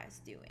you guys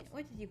doing?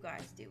 What are you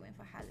guys doing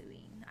for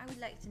Halloween? I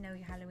would like to know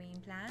your Halloween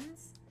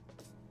plans.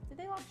 Did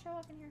they lock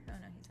Sherlock in here? Oh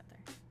no, he's out there.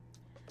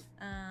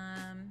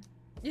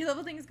 Your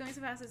level thing is going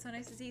so fast. It's so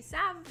nice to see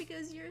Sav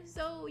because you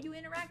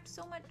interact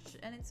so much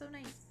and it's so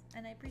nice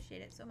and I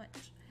appreciate it so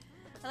much.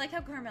 I like how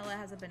Carmela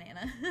has a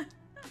banana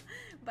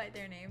by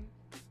their name.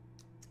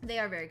 They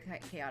are very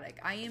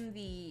chaotic. I am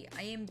the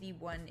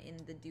one in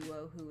the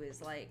duo who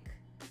is like,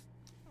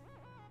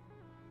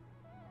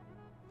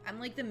 I'm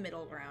like the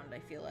middle ground, I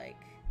feel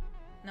like.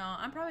 No,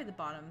 I'm probably the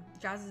bottom.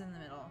 Jazz is in the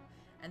middle,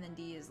 and then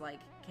D is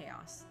like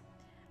chaos.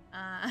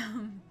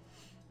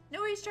 No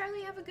worries,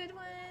 Charlie. Have a good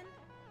one.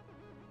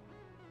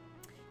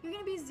 You're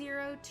gonna be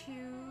 0-2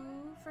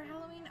 for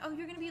Halloween. Oh,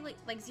 you're gonna be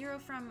like 0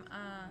 from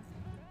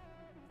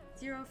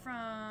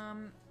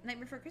Night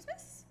Before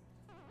Christmas.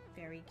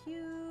 Very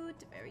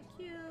cute, very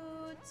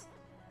cute.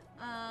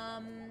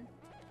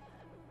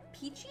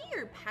 Peachy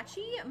or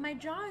Patchy? My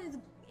jaw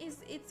is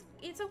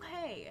it's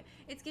okay.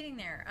 It's getting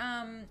there.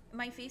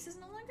 My face is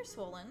no longer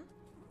swollen,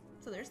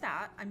 so there's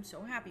that. I'm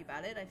so happy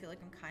about it. I feel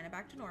like I'm kind of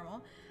back to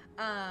normal.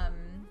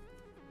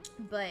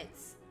 But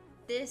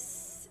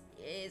this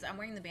is, I'm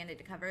wearing the band-aid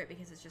to cover it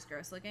because it's just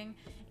gross looking.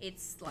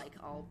 It's like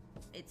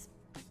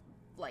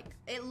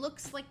it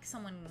looks like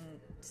someone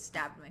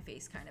stabbed my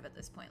face kind of at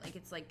this point. Like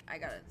it's like I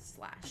got a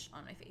slash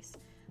on my face.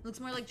 It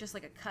looks more like just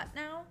like a cut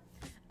now,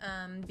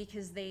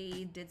 because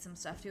they did some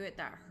stuff to it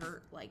that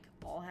hurt like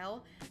all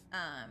hell.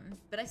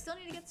 But I still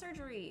need to get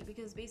surgery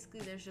because basically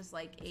there's just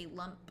like a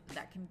lump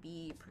that can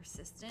be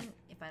persistent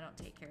if I don't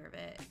take care of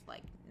it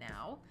like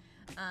now.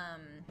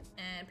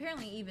 And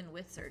apparently even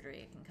with surgery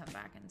it can come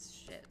back and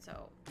shit,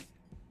 so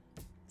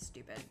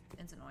stupid.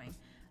 It's annoying.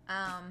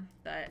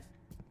 But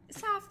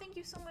Saf, thank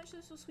you so much.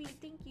 That's so sweet.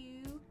 Thank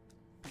you.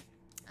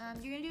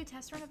 You're gonna do a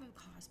test run of a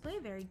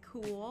cosplay. Very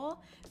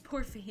cool.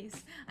 Poor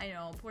face. I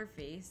know, poor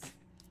face.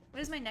 What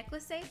does my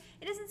necklace say?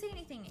 It doesn't say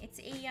anything. It's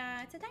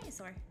a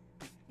dinosaur.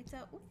 It's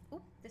a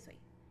this way.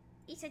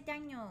 It's a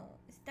dino.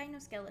 It's a dino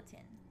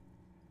skeleton.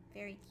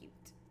 Very cute.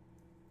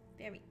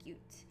 Very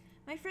cute.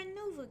 My friend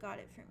Nova got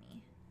it for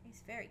me.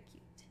 It's very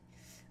cute.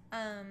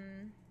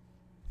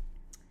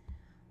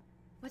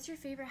 What's your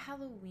favorite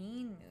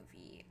Halloween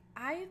movie?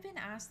 I've been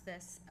asked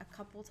this a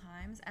couple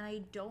times and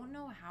I don't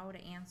know how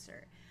to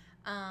answer.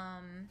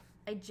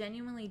 I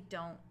genuinely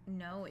don't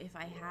know if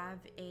I have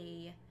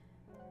a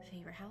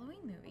favorite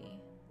Halloween movie.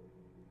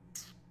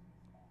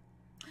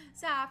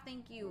 Saf,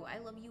 thank you. I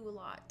love you a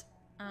lot.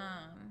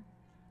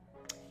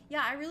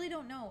 Yeah, I really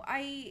don't know.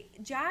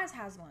 Jazz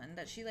has one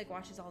that she like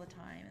watches all the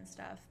time and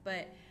stuff,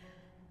 but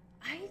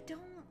I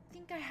don't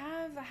think I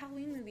have a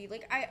Halloween movie.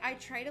 Like I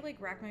try to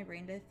like rack my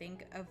brain to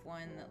think of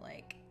one that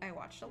like I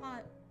watched a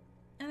lot,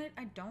 and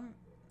I don't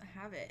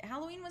have it.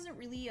 Halloween wasn't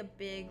really a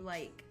big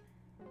like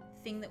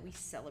thing that we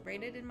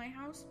celebrated in my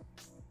house.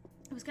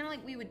 It was kind of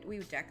like we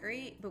would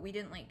decorate, but we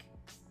didn't like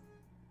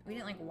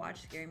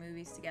watch scary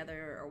movies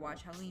together or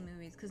watch Halloween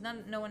movies because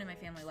no one in my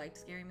family liked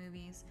scary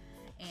movies,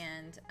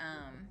 and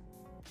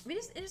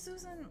it just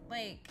wasn't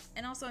like.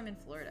 And also I'm in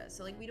Florida,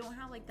 so like we don't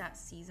have like that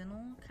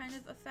seasonal kind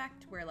of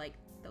effect where like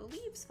the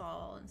leaves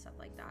fall and stuff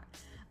like that.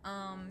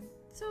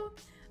 So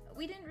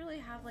we didn't really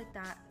have like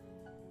that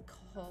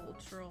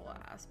cultural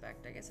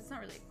aspect. I guess it's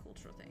not really a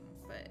cultural thing,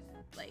 but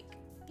like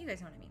you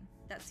guys know what I mean.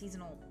 That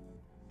seasonal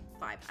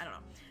vibe. I don't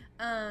know.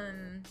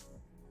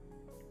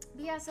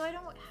 But yeah, so I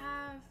don't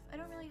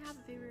really have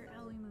a favorite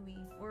Halloween movie.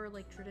 or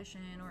like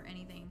tradition or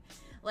anything.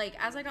 Like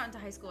as I got into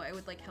high school, I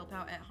would like help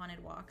out at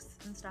haunted walks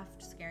and stuff,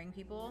 scaring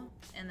people.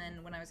 And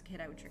then when I was a kid,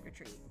 I would trick or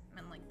treat,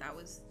 and like that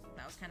was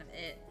kind of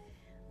it.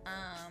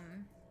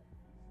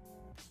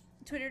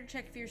 Twitter to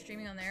check if you're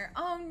streaming on there.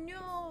 Oh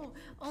no,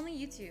 only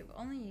YouTube.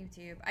 Only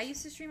YouTube. I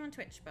used to stream on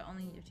Twitch, but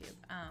only YouTube.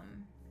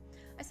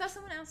 I saw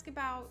someone ask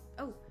about.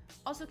 Oh,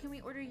 also, can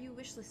we order you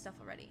wishlist stuff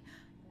already?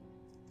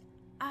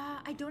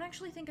 I don't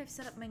actually think I've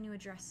set up my new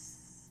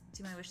address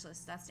to my wish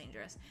list. That's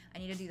dangerous. I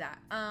need to do that.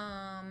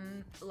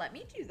 Let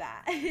me do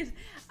that.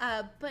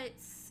 But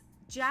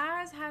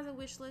Jazz has a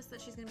wish list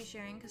that she's gonna be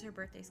sharing because her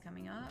birthday's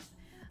coming up.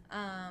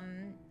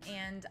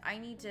 And I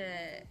need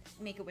to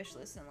make a wish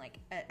list and like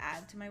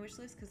add to my wish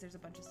list because there's a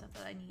bunch of stuff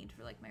that I need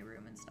for like my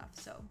room and stuff.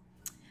 So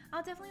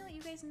I'll definitely let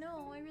you guys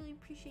know. I really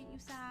appreciate you,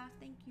 Saf.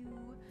 Thank you.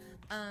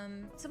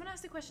 Someone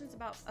asked a question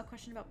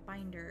about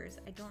binders.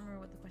 I don't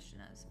remember what the question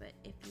is, but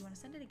if you want to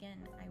send it again,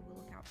 I will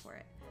look out for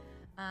it.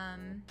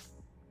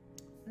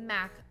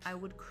 Mac, I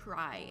would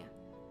cry.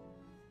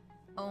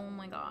 Oh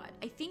my god.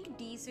 I think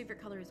Dee's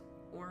favorite color is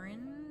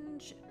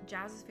orange.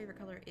 Jazz's favorite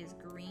color is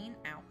green.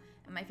 Ow.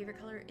 And my favorite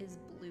color is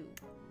blue.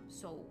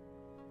 So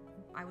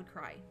I would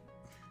cry.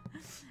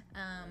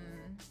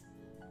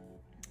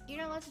 You're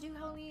not allowed to do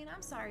Halloween.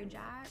 I'm sorry,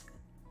 Jack.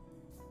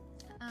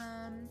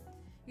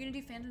 You're gonna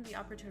do Phantom of the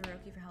Opera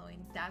Todoroki for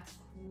Halloween. That's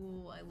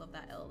cool. I love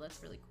that, L.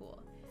 That's really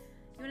cool.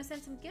 You want to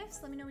send some gifts?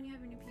 Let me know when you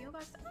have your new PO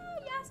box.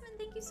 Oh, Yasmin,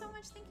 thank you so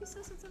much. Thank you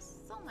so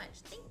much.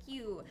 Thank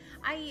you.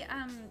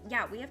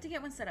 Yeah, we have to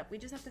get one set up. We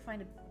just have to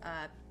find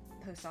a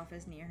post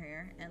office near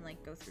here and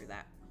like go through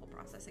that whole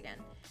process again.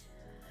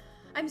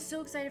 I'm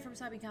so excited for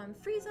WasabiCon.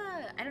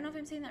 Frieza! I don't know if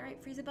I'm saying that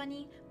right, Frieza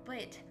Bunny,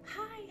 but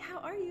hi, how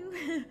are you?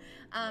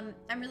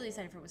 I'm really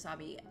excited for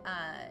Wasabi.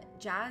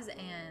 Jazz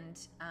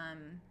and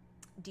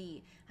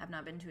D have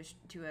not been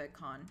to a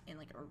con in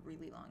like a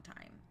really long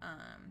time,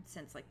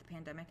 since like the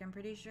pandemic, I'm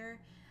pretty sure.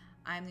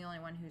 I'm the only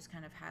one who's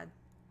kind of had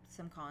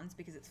some cons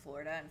because it's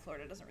Florida and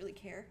Florida doesn't really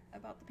care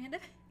about the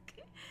pandemic.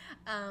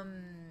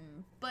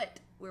 But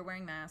we're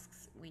wearing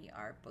masks. We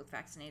are both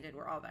vaccinated.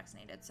 We're all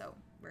vaccinated, so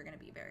we're gonna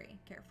be very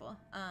careful.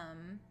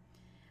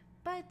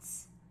 But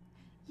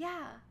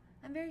yeah,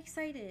 I'm very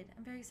excited.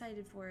 I'm very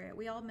excited for it.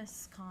 We all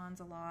miss cons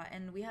a lot,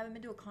 and we haven't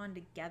been to a con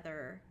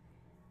together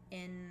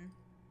in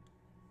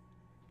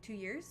 2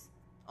 years,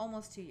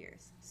 almost 2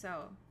 years.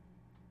 So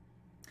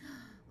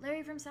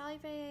Larry from Sally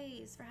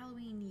Face for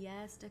Halloween.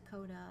 Yes,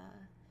 Dakota,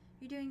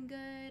 you're doing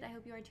good. I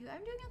hope you are too.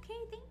 I'm doing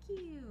okay,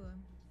 thank you.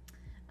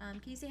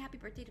 Can you say happy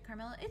birthday to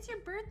Carmela? It's your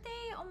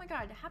birthday? Oh my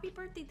god, happy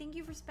birthday. Thank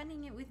you for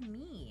spending it with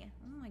me.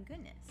 Oh my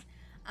goodness.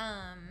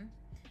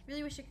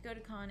 Really wish I could go to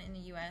con in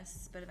the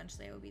US, but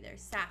eventually I will be there.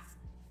 Saf,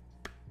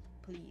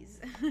 please.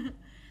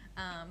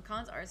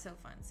 Cons are so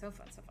fun, so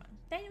fun, so fun.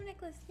 Dino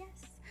Nicholas,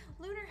 yes.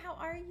 Lunar, how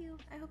are you?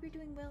 I hope you're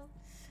doing well.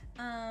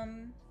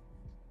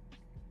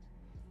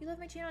 You love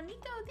my channel.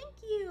 Nico,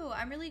 thank you.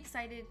 I'm really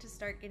excited to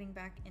start getting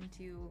back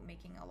into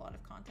making a lot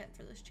of content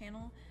for this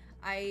channel.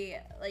 I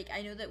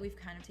know that we've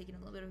kind of taken a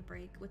little bit of a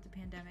break with the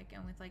pandemic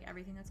and with like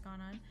everything that's gone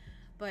on,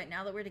 but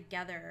now that we're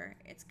together,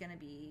 it's gonna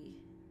be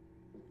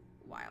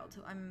wild.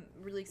 So I'm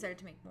really excited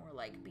to make more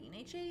like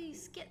BNHA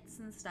skits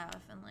and stuff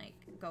and like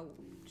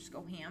just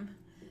go ham.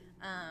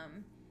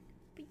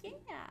 But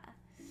yeah,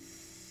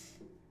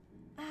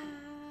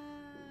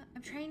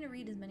 I'm trying to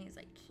read as many as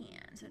I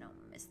can so I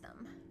don't miss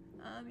them.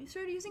 You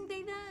started using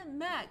they then?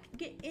 Mac,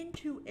 get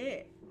into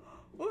it.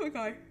 Oh my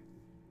god.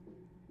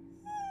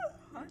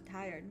 I'm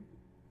tired.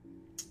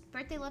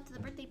 Birthday love to the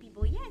birthday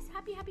people. Yes,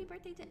 happy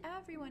birthday to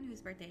everyone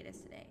whose birthday it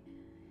is today.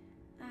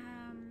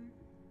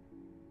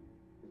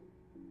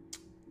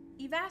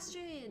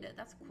 Evastrid,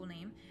 that's a cool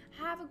name.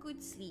 Have a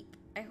good sleep.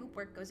 I hope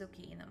work goes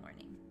okay in the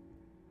morning.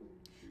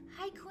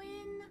 Hi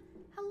Quinn.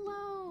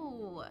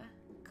 Hello.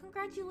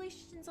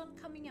 Congratulations on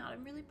coming out.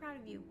 I'm really proud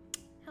of you.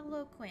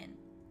 Hello Quinn.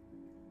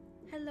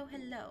 Hello.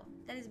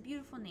 That is a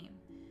beautiful name.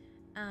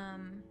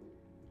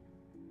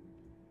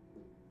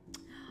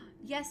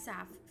 Yes,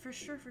 Saf, for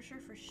sure.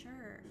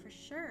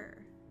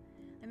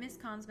 I miss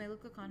cons. My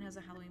local con has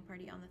a Halloween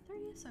party on the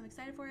 30th, so I'm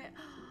excited for it.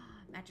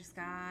 Magic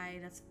Sky,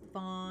 that's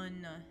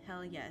fun.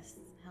 Hell yes.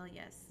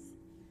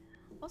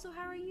 Also,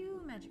 how are you,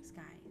 Magic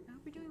Sky? I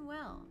hope you're doing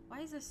well.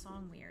 Why is this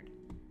song weird?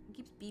 It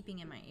keeps beeping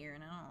in my ear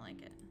and I don't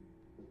like it.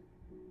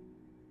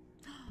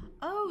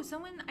 Oh,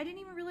 I didn't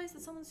even realize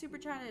that someone super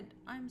chatted.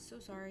 I'm so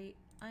sorry.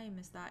 I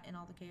missed that in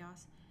all the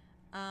chaos.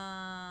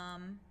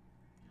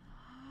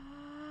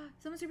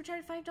 Someone super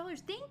chatted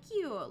 $5. Thank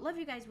you. Love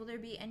you guys. Will there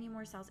be any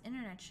more Sal's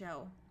internet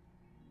show?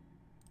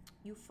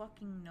 You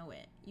fucking know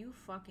it.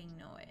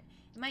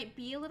 It might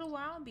be a little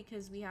while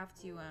because we have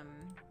to,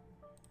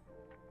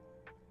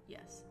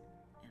 yes.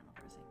 Animal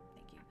Crossing.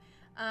 Thank you.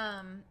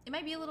 It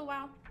might be a little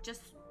while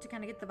just to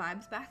kind of get the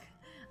vibes back.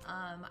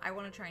 I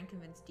want to try and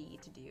convince Dee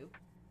to do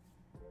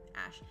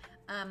Ash.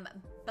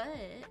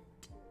 But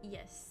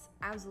yes,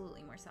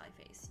 absolutely more Sally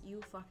Face.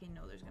 You fucking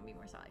know there's gonna be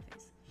more Sally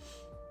Face.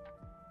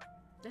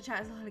 The chat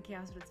has a lot of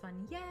chaos, but it's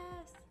fun.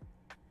 Yes.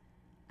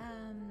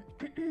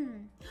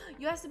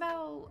 You asked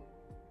about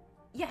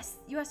Yes,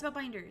 you asked about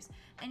binders.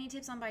 Any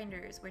tips on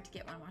binders? Where to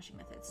get one, washing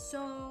methods?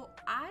 So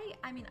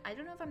I mean, I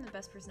don't know if I'm the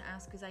best person to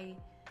ask because I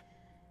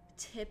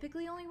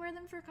typically only wear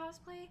them for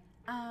cosplay.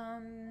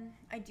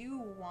 I do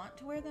want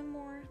to wear them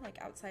more like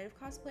outside of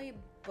cosplay,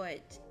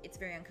 but it's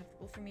very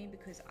uncomfortable for me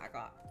because I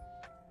got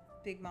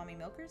big mommy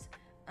milkers.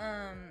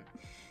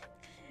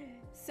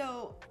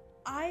 So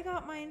I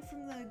got mine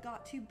from the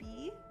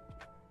Got2B,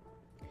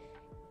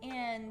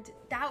 and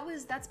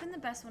that's been the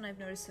best one I've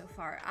noticed so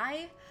far.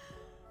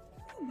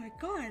 Oh my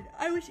god,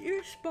 I was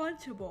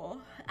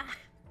irresponsible.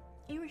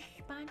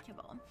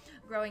 Irresponsible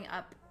growing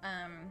up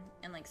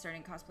and like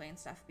starting cosplay and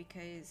stuff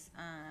because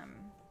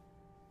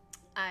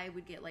I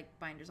would get like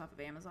binders off of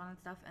Amazon and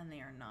stuff, and they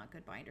are not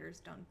good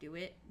binders. Don't do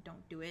it.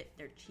 Don't do it.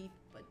 They're cheap,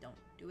 but don't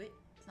do it.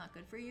 It's not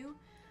good for you.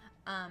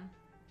 Sorry,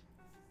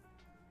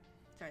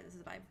 this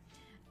is a vibe.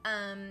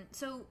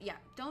 So yeah,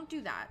 don't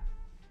do that.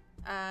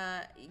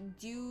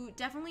 Do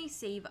definitely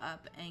save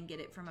up and get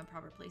it from a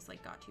proper place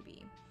like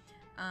Got2B.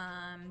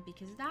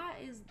 Because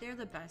they're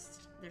the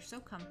best. They're so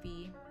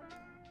comfy.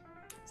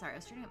 Sorry, I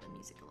was turning up the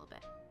music a little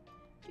bit.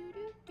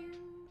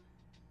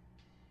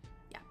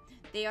 Yeah,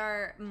 they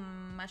are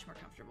much more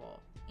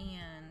comfortable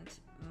and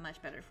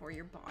much better for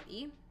your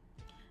body.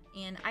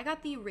 And I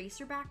got the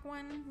racerback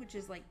one, which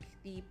is like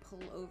the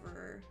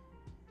pullover.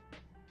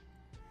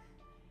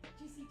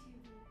 GC2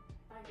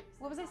 binders.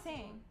 What was I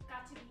saying?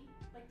 Got2B,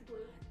 like the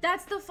glue.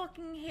 That's the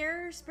fucking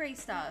hairspray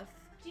stuff.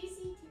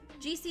 GC2B.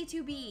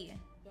 GC2B.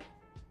 Yeah.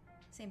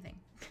 Same thing.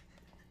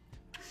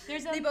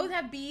 There's They both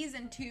have B's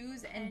and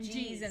 2's and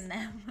G's in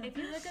them. If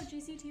you look up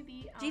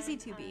GC2B on,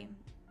 GC2B.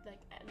 like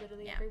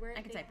literally Yeah, everywhere.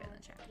 I can they type it in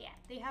have- the chat. Yeah,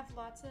 they have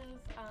lots of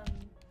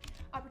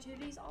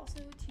opportunities also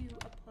to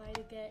apply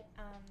to get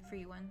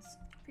Free ones.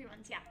 free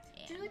ones. Yeah,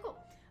 Yeah. which is really cool.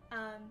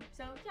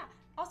 So yeah,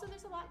 also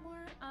there's a lot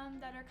more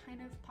that are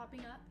kind of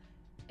popping up.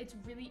 It's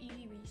really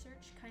easy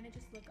research. Kind of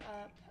just look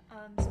up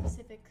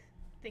specific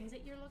things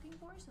that you're looking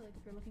for. So like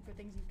if you're looking for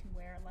things you can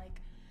wear like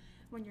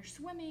when you're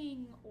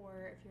swimming,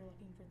 or if you're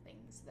looking for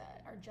things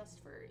that are just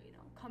for, you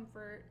know,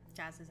 comfort.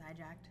 Jazz is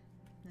hijacked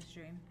the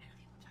stream.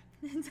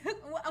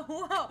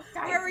 Whoa,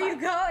 Sorry, where were you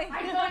going?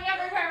 I'm going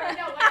everywhere and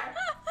nowhere.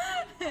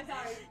 I'm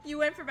sorry. You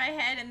went for my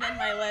head and then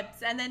my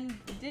lips, and then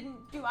didn't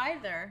do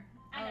either.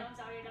 I know, I'm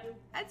sorry, I love you.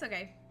 That's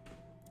okay.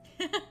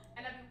 I love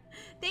you.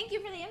 Thank you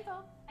for the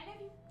info. I love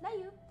you. Love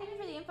you. Thank you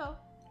for the info. I love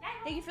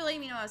Thank you for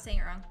letting me know I was saying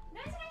it wrong. No,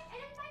 it's okay. I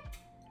love you.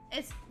 Bye.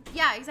 It's,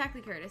 yeah,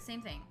 exactly, Curtis.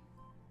 Same thing.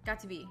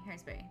 Got2B,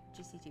 hairspray,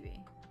 GC2B,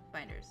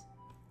 binders.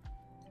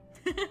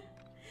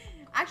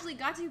 Actually,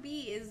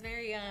 Got2B is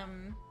very,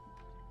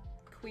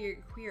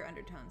 queer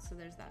undertones, so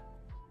there's that.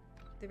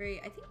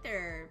 I think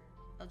they're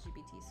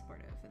LGBT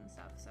supportive and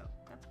stuff, so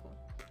that's cool.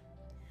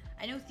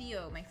 I know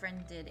Theo, my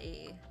friend, did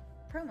a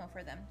promo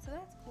for them, so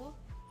that's cool.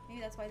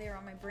 Maybe that's why they were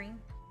on my brain.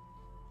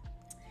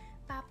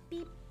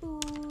 Ba-beep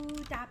boo,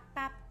 da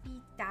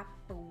ba-beep da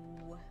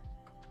boo.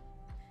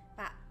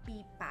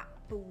 Ba-beep ba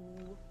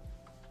boo.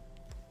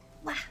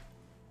 Wah.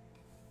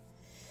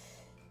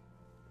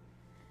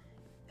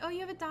 Oh, you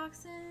have a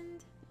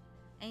dachshund?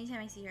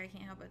 Anytime I see her, I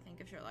can't help but think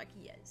of Sherlock.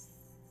 Yes.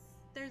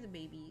 They're the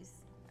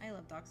babies. I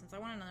love dachshunds. I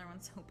want another one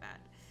so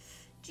bad.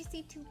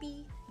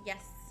 GC2B.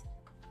 Yes.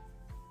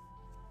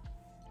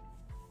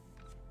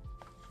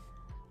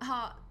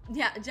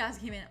 Yeah, Jazz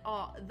came in.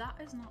 Oh,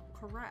 that is not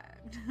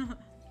correct.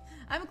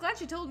 I'm glad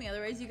she told me,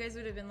 otherwise you guys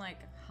would have been like,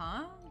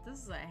 huh?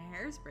 This is a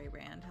hairspray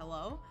brand.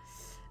 Hello?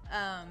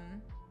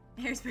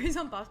 Hairspray's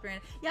on Boss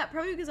brand. Yeah,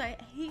 probably because I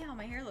hate how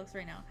my hair looks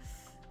right now.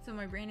 So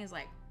my brain is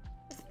like,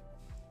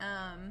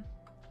 I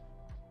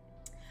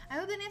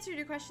hope that answered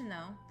your question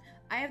though.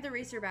 I have the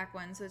racerback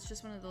one, so it's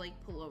just one of the like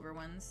pullover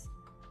ones,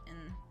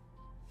 and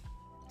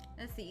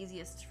that's the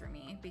easiest for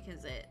me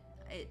because it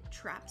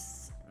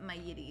traps my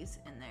yitties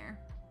in there.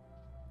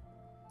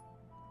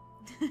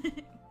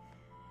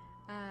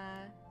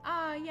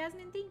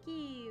 Yasmin, thank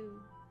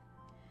you.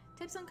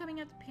 Tips on coming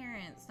out to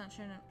parents. Not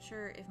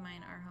sure if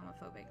mine are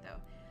homophobic though.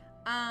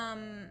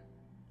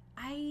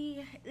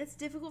 It's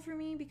difficult for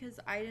me because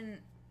I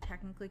didn't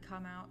technically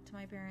come out to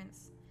my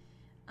parents.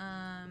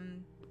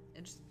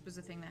 It just was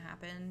a thing that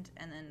happened,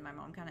 and then my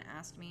mom kind of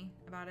asked me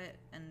about it,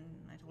 and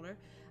I told her.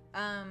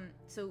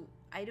 So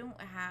I don't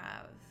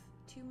have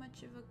too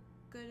much of a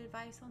good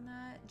advice on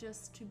that.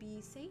 Just to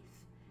be safe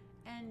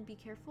and be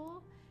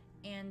careful,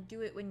 and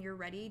do it when you're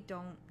ready.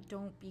 Don't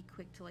be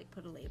quick to like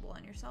put a label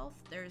on yourself.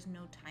 There is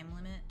no time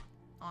limit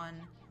on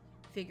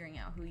figuring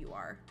out who you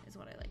are, is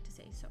what I like to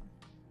say. So,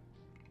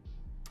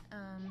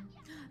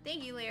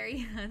 thank you,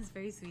 Larry. That's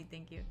very sweet.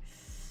 Thank you.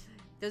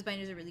 Those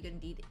binders are really good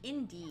indeed.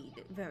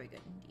 Indeed. Very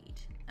good indeed.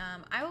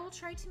 I will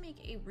try to make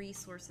a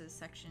resources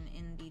section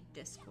in the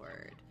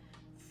Discord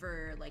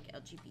for like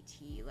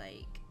LGBT,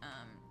 like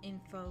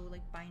info,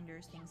 like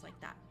binders, things like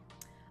that.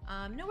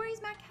 No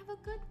worries, Mac. Have a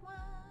good one.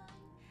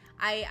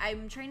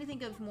 I'm trying to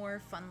think of more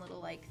fun little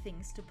like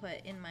things to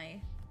put in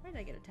my... Where did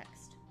I get a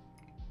text?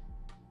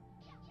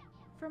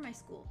 From my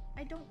school.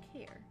 I don't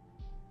care.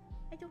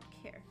 I don't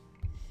care.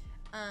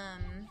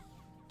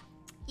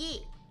 Yeah.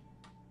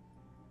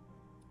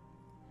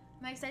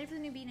 I'm excited for the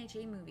new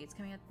BNHA movie. It's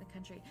coming out in the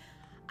country.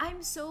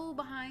 I'm so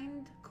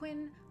behind,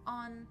 Quinn,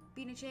 on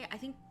BNHA. I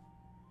think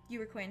you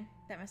were Quinn,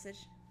 that message,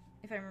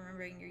 if I'm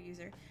remembering your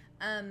user.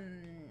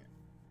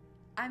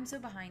 I'm so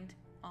behind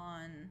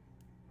on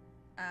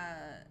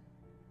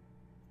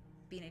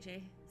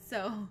BNHA.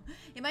 So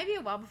it might be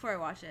a while before I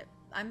watch it.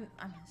 I'm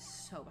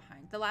so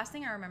behind. The last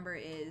thing I remember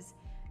is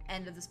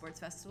end of the sports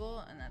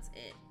festival, and that's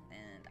it.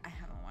 And I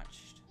haven't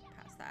watched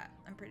past that,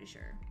 I'm pretty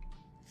sure.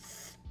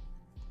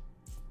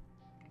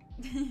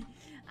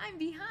 I'm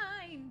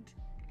behind.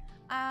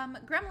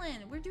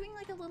 Gremlin, we're doing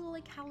like a little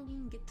like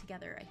Halloween get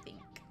together, I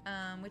think,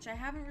 which I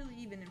haven't really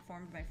even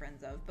informed my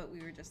friends of, but we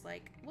were just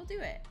like, we'll do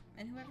it,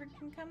 and whoever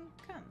can come,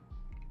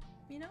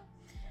 you know.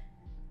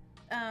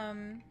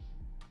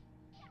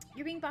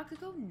 You're being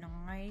Bakugo,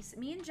 nice.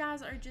 Me and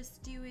Jazz are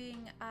just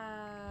doing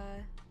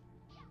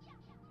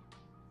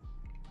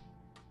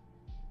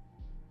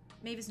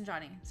Mavis and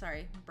Johnny.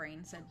 Sorry,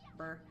 brain said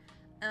burr.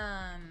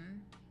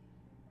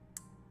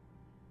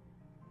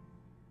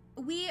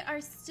 We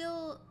are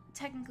still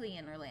technically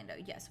in Orlando.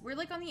 Yes, we're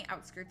like on the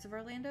outskirts of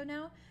Orlando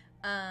now,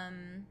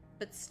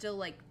 but still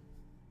like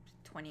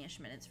 20-ish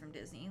minutes from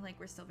Disney. Like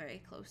we're still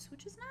very close,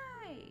 which is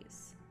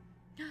nice.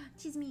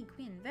 Tis me,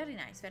 Quinn. Very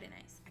nice, very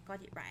nice. I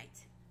got it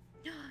right.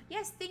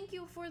 Yes, thank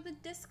you for the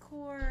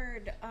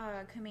Discord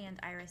command,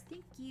 Iris.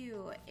 Thank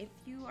you. If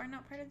you are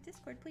not part of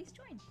Discord, please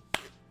join.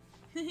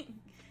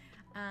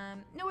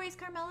 No worries,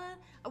 Carmela.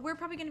 We're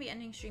probably going to be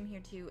ending stream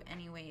here too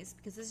anyways,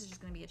 because this is just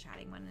going to be a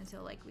chatting one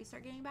until like we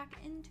start getting back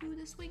into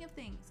the swing of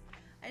things.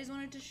 I just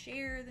wanted to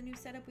share the new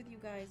setup with you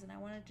guys, and I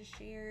wanted to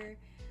share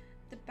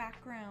the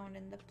background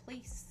and the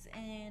place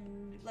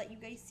and let you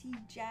guys see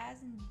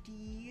Jazz and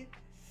D.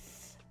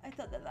 I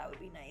thought that would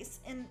be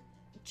nice. And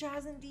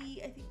Jazz and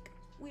D, I think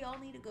we all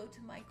need to go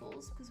to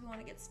Michael's because we want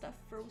to get stuff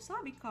for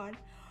WasabiCon.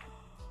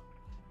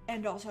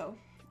 And also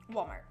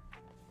Walmart.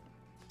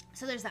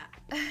 So there's that.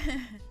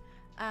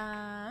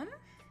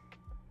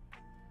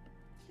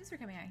 Thanks for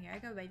coming out here. I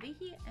go by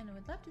Vicky, and I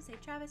would love to say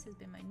Travis has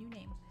been my new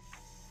name.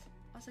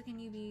 Also, can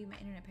you be my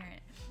internet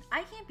parent?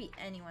 I can't be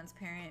anyone's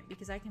parent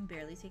because I can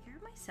barely take care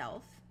of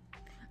myself.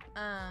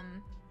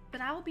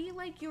 But I'll be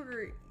like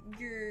your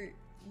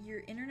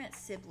internet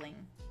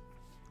sibling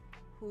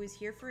who is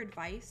here for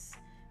advice,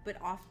 but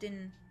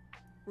often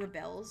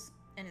rebels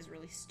and is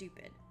really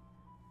stupid.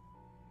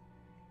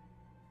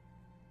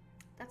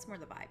 That's more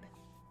the vibe.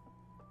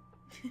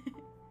 It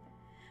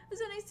was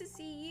so nice to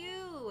see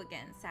you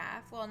again,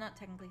 Saf. Well, not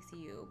technically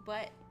see you,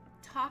 but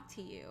talk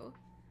to you.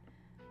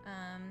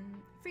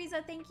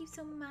 Frieza, thank you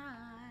so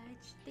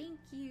much. Thank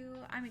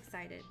you. I'm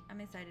excited. I'm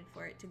excited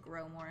for it to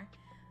grow more.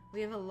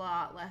 We have a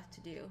lot left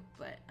to do,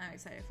 but I'm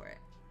excited for it.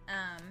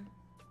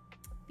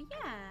 But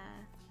yeah.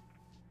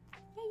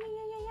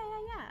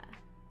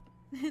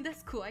 Yeah.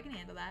 That's cool. I can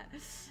handle that.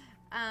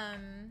 I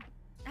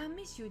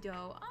miss you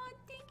though. Oh,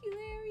 thank you,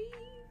 Larry.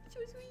 So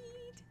sweet.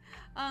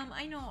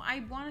 I know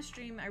I want to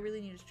stream. I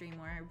really need to stream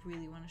more. I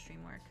really want to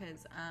stream more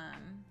because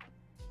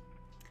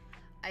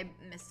I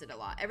missed it a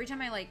lot. Every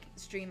time I like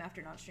stream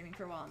after not streaming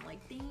for a while, I'm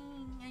like,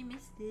 dang, I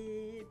missed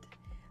it.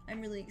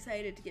 I'm really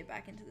excited to get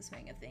back into the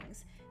swing of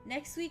things.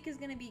 Next week is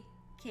gonna be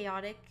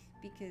chaotic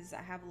because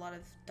I have a lot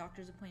of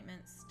doctor's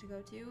appointments to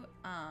go to.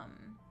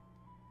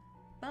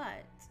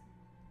 But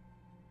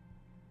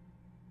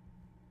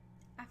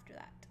after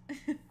that,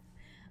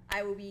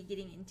 I will be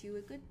getting into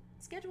a good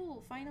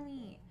schedule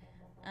finally.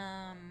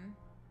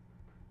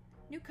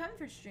 New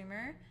comfort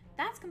streamer.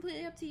 That's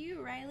completely up to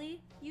you,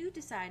 Riley. You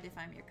decide if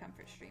I'm your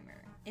comfort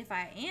streamer. If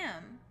I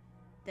am,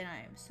 then I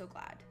am so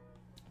glad.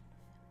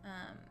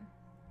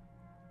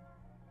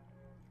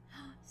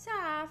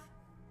 Saf,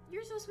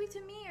 you're so sweet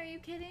to me. Are you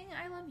kidding?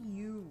 I love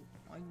you.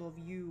 I love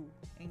you.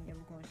 Ain't never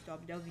gonna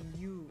stop loving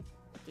you.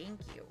 Thank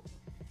you.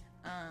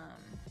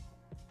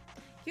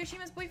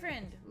 Kiroshima's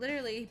boyfriend.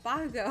 Literally,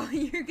 Bakugo.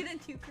 You're gonna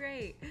do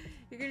great.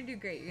 You're gonna do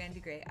great. You're gonna do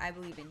great. I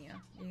believe in you.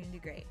 You're gonna do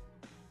great.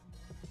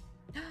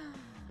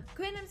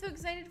 Quinn, I'm so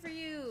excited for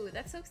you.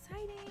 That's so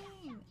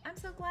exciting. I'm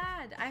so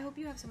glad. I hope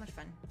you have so much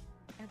fun.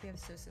 I hope you have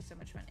so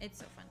much fun. It's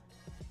so fun.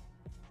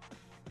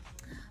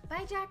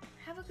 Bye, Jack.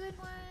 Have a good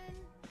one.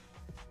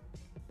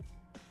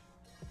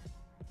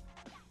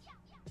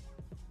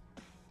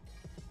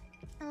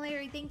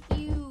 Larry, thank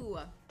you.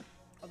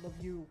 I love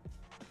you.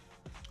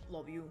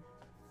 Love you.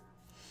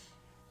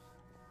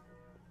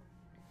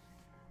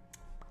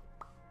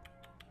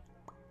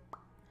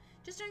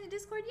 Just joined the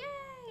Discord.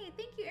 Yay!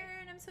 Thank you,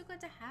 Erin. I'm so glad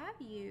to have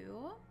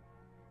you.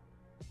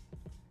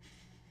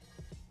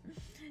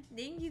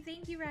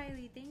 Thank you,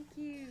 Riley. Thank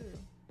you.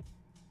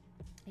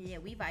 Yeah,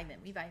 we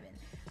vibing. We vibing.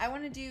 I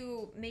want to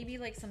do maybe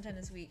like sometime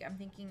this week. I'm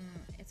thinking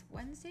it's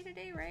Wednesday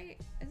today, right?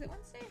 Is it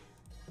Wednesday?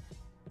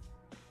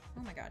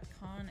 Oh my god,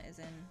 con is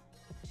in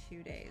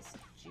 2 days.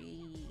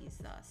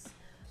 Jesus.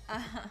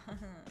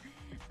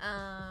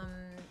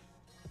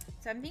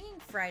 So I'm thinking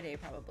Friday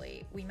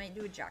probably. We might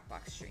do a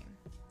Jackbox stream.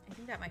 I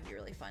think that might be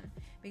really fun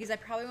because I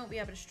probably won't be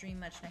able to stream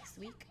much next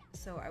week.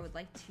 So I would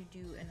like to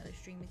do another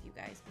stream with you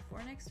guys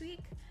before next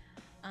week.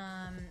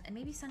 And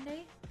maybe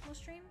Sunday we'll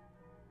stream.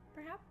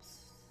 perhaps.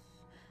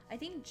 I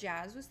think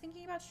Jazz was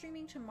thinking about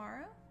streaming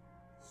tomorrow,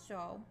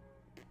 so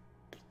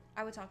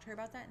I would talk to her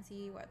about that and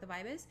see what the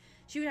vibe is.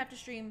 She would have to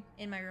stream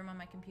in my room on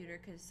my computer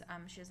because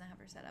she doesn't have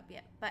her set up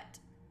yet, but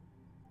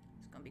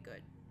it's gonna be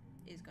good.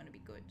 It's gonna be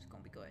good. It's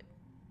gonna be good.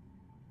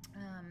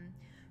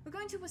 We're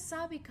going to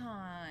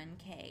WasabiCon,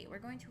 Kay. We're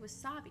going to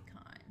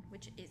WasabiCon,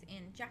 which is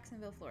in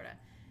Jacksonville, Florida.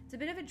 It's a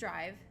bit of a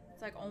drive.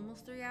 It's like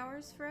almost 3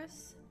 hours for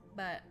us,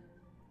 but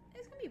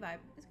it's gonna be a vibe.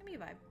 It's gonna be a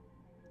vibe.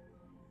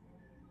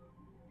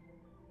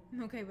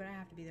 Okay, but I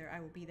have to be there.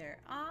 I will be there.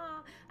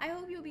 I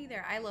hope you'll be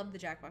there. I love the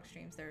Jackbox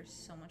streams. They're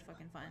so much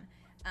fucking fun.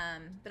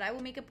 But I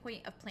will make a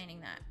point of planning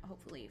that,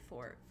 hopefully,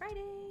 for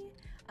Friday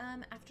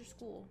after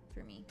school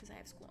for me, because I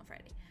have school on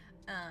Friday.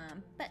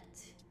 But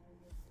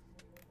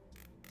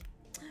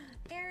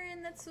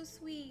Erin, that's so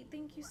sweet.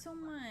 Thank you so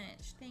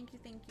much. Thank you,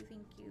 thank you,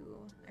 thank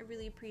you. I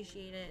really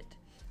appreciate it.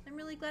 I'm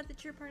really glad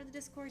that you're part of the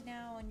Discord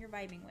now and you're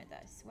vibing with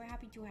us. We're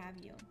happy to have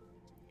you.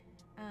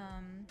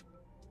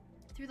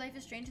 Through Life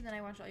is Strange, and then I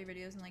watched all your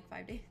videos in like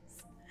 5 days.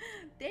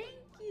 Thank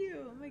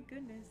you. Oh my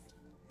goodness.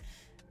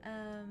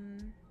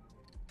 Planning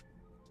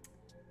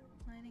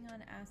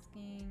on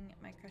asking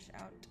my crush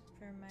out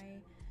for my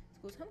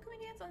school's homecoming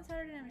dance on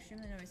Saturday. I'm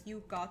extremely nervous.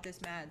 You got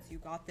this, Mads. You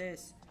got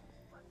this.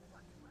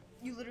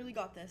 You literally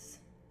got this.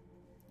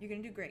 You're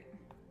gonna do great.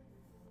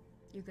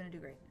 You're gonna do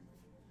great.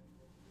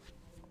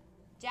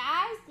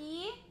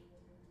 Jazzy.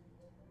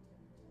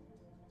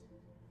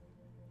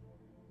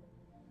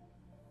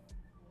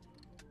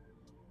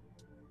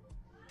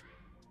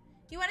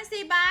 You want to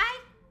say bye?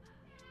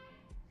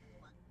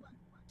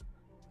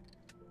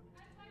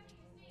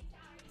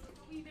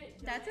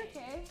 That's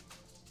okay.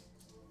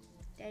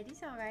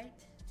 Daddy's all right.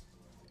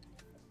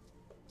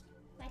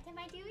 What am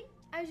I doing?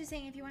 I was just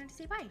saying if you wanted to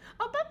say bye.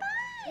 Oh,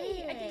 bye-bye!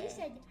 Yeah. I think you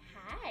said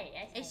hi.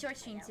 I It's said short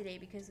stream hello. today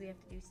because we have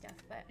to do stuff,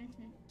 but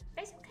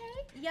That's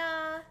okay.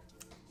 yeah.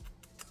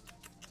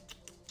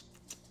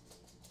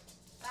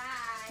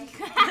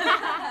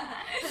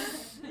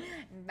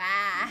 Bye.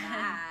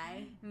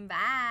 Bye.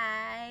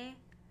 Bye.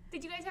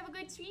 Did you guys have a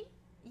good stream?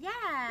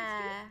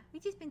 Yeah. We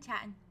just been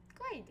chatting.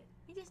 Good.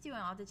 We just doing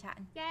all the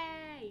chatting.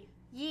 Yay.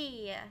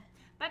 Yeah.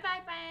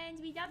 Bye-bye,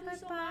 friends. We love you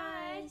so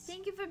Bye-bye. much.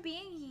 Thank you for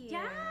being here.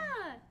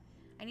 Yeah.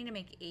 I need to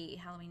make a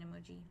Halloween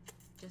emoji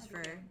just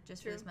for True.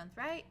 this month,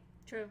 right?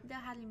 True. The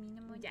Halloween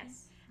emoji.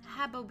 Yes.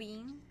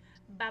 Habobeen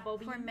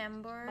Babobee. for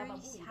members.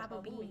 Bababooey,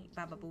 Habobeen.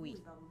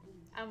 Bababooey.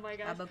 Oh my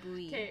gosh.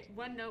 Bababooey. Okay,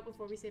 one note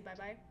before we say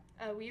bye-bye.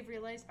 We have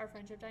realized our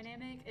friendship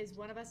dynamic is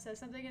one of us says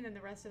something and then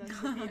the rest of us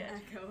repeat it.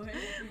 Echo it.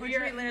 Which we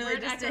literally we're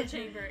an just echo did.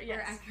 chamber.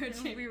 Yes. We're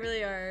echo chamber. We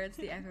really are. It's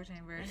the echo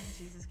chamber.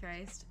 Jesus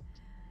Christ.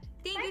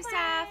 Thank you,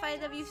 Bye-bye. Saf. I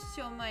love you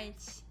so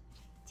much.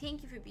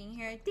 Thank you for being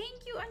here.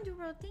 Thank you,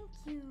 Underworld. Thank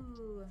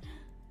you.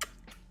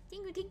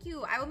 Thank you, thank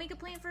you. I will make a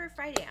plan for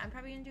Friday. I'm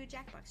probably gonna do a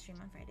Jackbox stream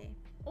on Friday.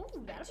 Oh,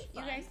 that'll be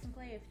You fun. guys can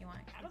play if you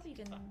want. That'll be You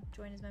can fun.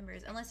 join as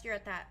members, unless you're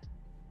at that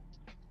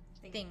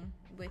thing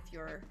with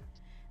your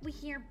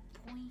boyfriend.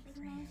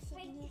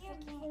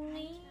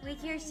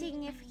 With your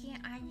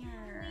significant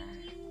other.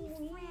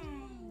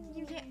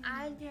 You get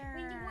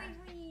other.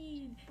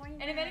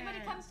 And if anybody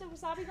comes to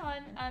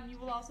WasabiCon, you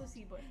will also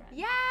see boyfriend.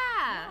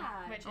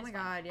 Yeah. Which Oh is my fun.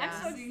 god, yeah. I'm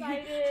so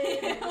excited.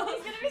 He's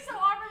gonna be so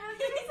awkward, but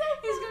it's gonna be so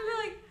He's gonna be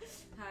like,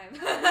 hi.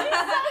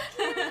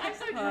 cute. I'm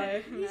so Hi.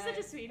 excited. He's such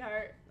a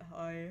sweetheart.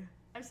 Hi.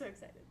 I'm so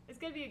excited. It's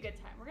gonna be a good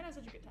time. We're gonna have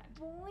such a good time.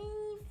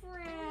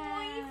 Boyfriend.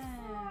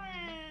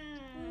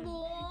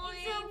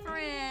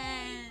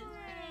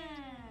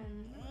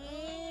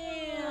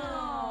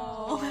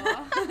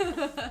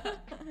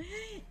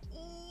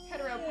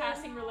 Hetero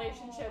passing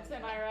relationships,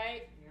 am I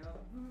right?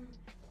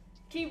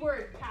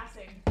 Keyword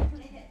passing.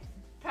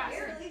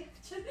 Passing.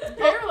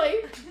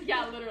 Barely.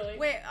 Yeah, literally.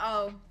 Wait,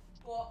 oh.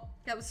 What?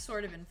 That was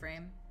sort of in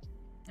frame.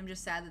 I'm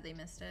just sad that they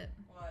missed it.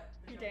 What?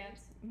 Your dance.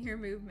 Your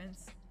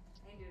movements.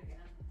 I can do it again.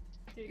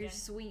 Do it Your again.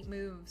 sweet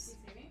moves.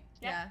 You see me?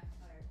 Yeah. Yeah.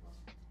 Alright, cool.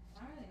 I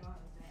don't really know how to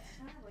dance. I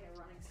kind of have like a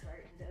running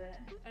start into it.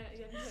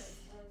 Yeah, do it.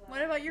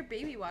 What about your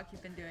baby walk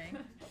you've been doing?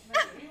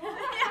 My baby one?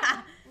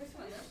 Yeah. Which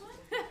one? This one?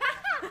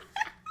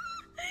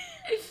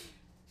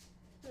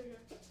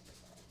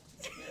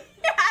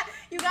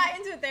 You got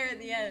into it there at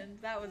the end.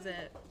 That was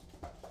it.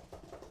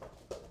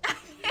 I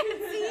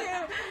can't see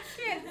you.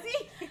 Can't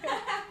see you. You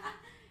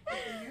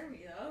can hear me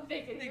though.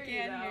 They can They hear can you.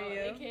 hear Though. you.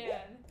 They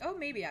can. Oh,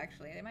 maybe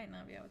actually. They might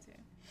not be able to.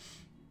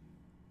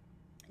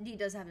 He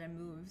does have them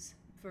moves.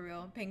 For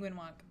real. Penguin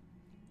walk.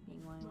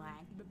 Penguin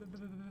wag.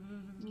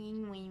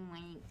 Mean wing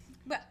wing.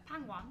 But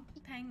Pangwang.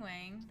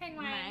 Penguin.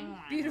 Penguin.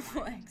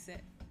 Beautiful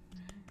exit.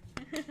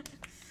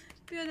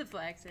 Beautiful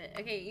exit.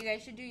 Okay, you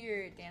guys should do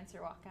your dance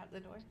or walk out the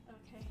door.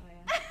 Okay. Oh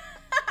yeah.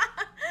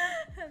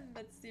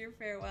 That's your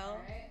farewell.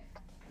 Alright.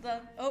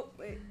 Love. Oh,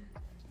 wait.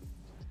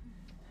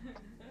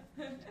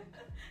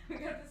 We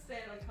got to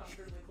stand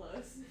uncomfortably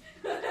close.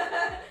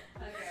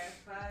 Okay,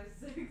 5,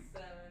 6,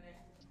 7,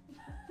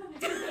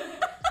 8.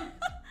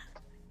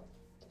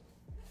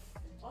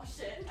 Oh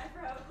shit, I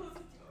forgot to close the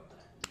door.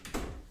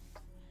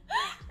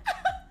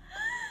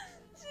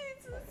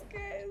 Jesus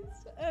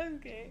Christ.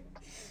 Okay.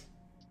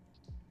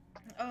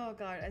 Oh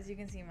god, as you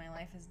can see, my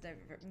life is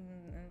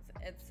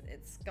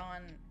it's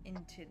gone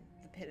into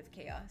the pit of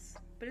chaos,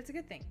 but it's a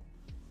good thing.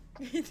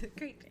 It's a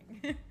great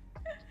thing.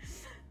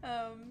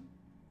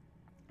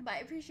 But I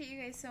appreciate you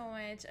guys so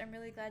much. I'm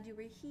really glad you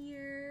were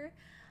here.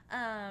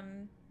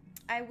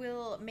 I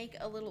will make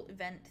a little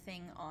event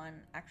thing on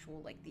the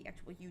actual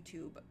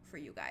YouTube for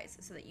you guys,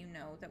 so that you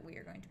know that we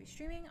are going to be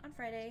streaming on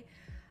Friday.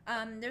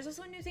 There's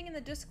also a new thing in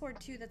the Discord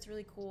too that's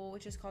really cool,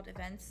 which is called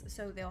events.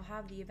 So they'll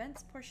have the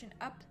events portion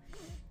up,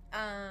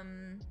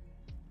 and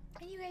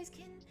you guys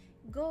can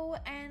go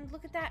and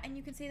look at that, and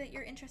you can say that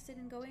you're interested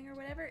in going or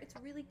whatever. It's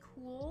really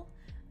cool.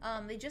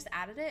 They just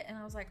added it, and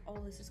I was like, oh,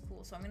 this is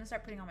cool. So I'm gonna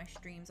start putting all my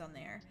streams on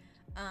there,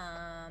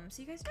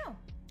 so you guys know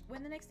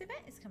when the next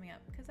event is coming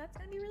up, because that's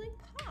gonna be really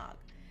pog.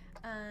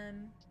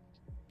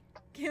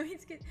 Can't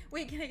wait to get.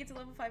 Wait, can I get to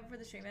level 5 before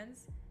the stream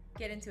ends?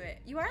 Get into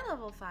it. You are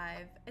level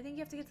 5. I think you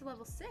have to get to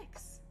level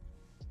 6,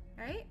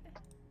 right?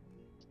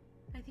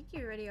 I think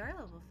you already are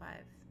level 5.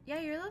 Yeah,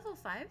 you're level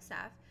 5,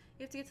 Saf.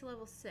 You have to get to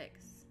level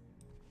 6.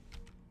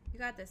 You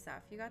got this,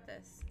 Saf. You got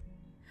this.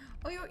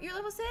 Oh, you're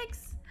level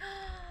 6.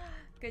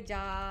 Good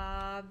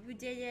job. You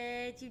did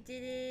it. You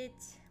did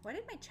it. Why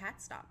did my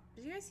chat stop?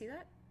 Did you guys see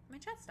that? My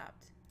chat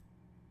stopped.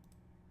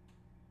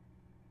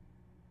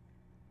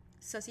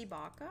 Sussy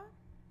Baka?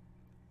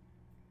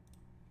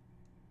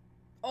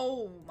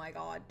 Oh my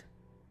god.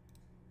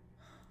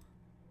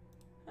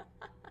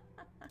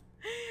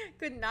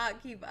 Could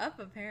not keep up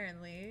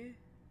apparently.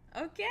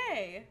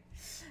 Okay.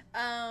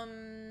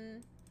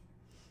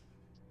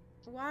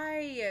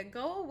 Why?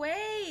 Go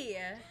away.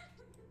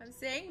 I'm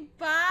saying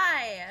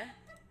bye.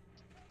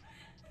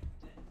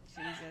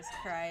 Jesus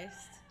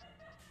Christ.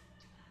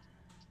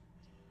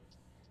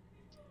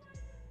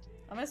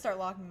 I'm gonna start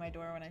locking my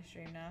door when I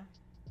stream now.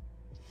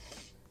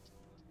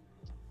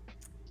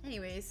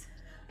 Anyways,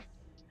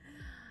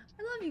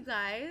 I love you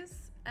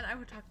guys, and I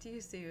will talk to you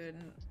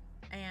soon.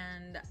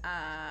 And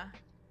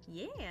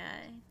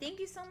yeah, thank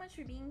you so much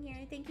for being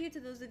here. Thank you to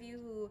those of you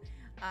who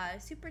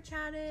super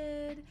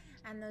chatted,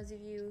 and those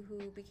of you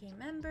who became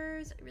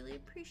members. I really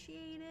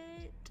appreciate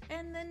it.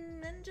 And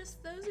then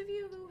just those of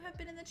you who have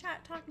been in the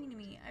chat talking to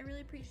me, I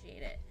really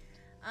appreciate it.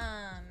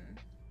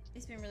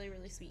 It's been really,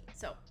 really sweet.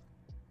 So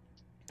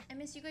I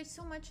miss you guys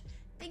so much.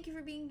 Thank you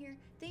for being here.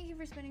 Thank you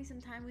for spending some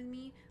time with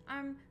me.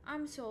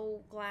 I'm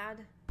so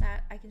glad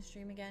that I can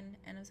stream again,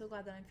 and I'm so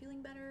glad that I'm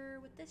feeling better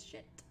with this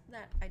shit,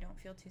 that I don't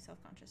feel too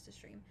self-conscious to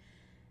stream.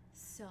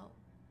 So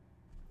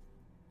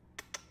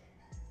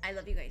I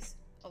love you guys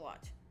a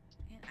lot,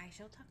 and I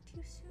shall talk to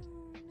you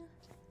soon.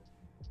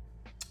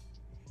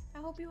 I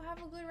hope you have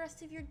a good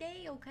rest of your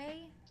day,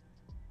 okay?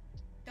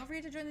 Don't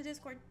forget to join the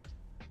Discord.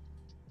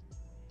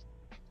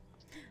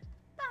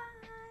 Bye.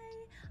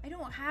 I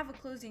don't have a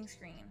closing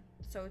screen,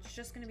 so it's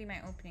just gonna be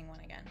my opening one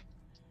again.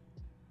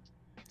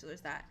 So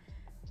there's that.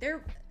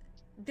 They're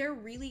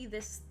really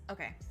this.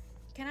 Okay,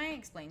 can I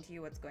explain to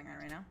you what's going on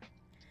right now?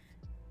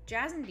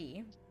 Jazz and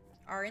B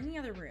are in the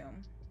other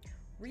room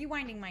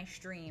rewinding my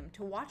stream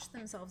to watch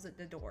themselves at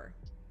the door.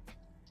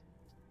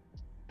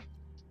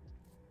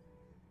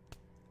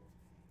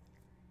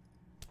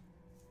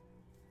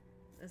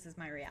 This is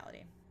my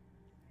reality.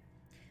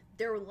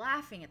 They're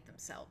laughing at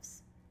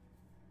themselves.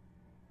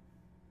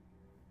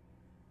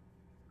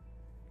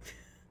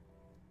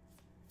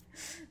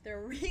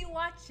 They're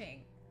rewatching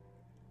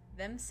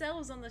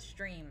themselves on the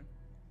stream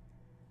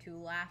to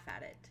laugh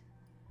at it.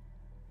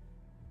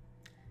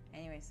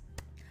 Anyways,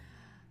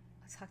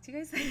 I'll talk to you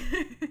guys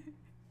later.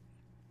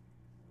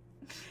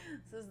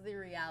 This is the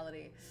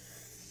reality.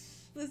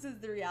 This is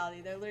the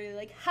reality. They're literally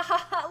like, ha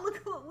ha ha,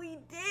 look what we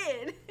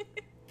did.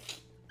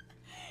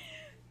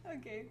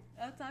 Okay,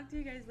 I'll talk to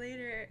you guys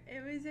later.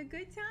 It was a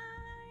good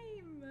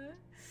time.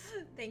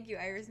 Thank you,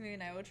 Iris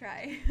Moon. I will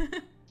try.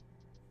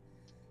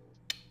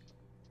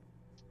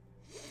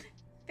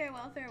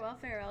 Farewell, farewell,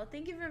 farewell.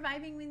 Thank you for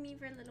vibing with me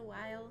for a little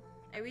while.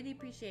 I really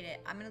appreciate it.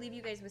 I'm gonna leave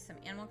you guys with some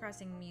Animal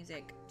Crossing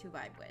music to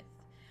vibe with.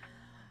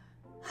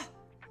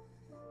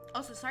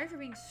 Also, sorry for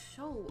being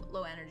so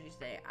low energy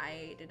today.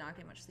 I did not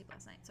get much sleep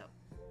last night, so.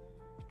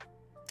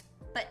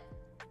 But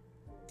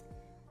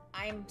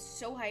I'm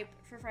so hyped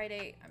for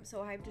Friday. I'm so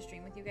hyped to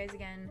stream with you guys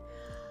again.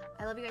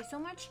 I love you guys so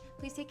much.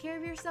 Please take care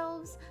of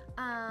yourselves.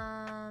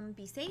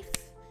 Be safe.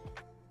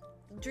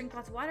 Drink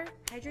lots of water.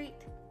 Hydrate.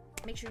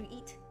 Make sure you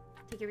eat.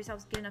 Take care of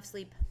yourselves. Get enough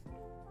sleep.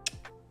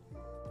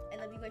 I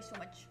love you guys so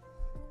much.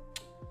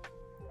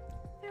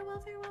 Farewell,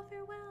 farewell,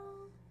 farewell.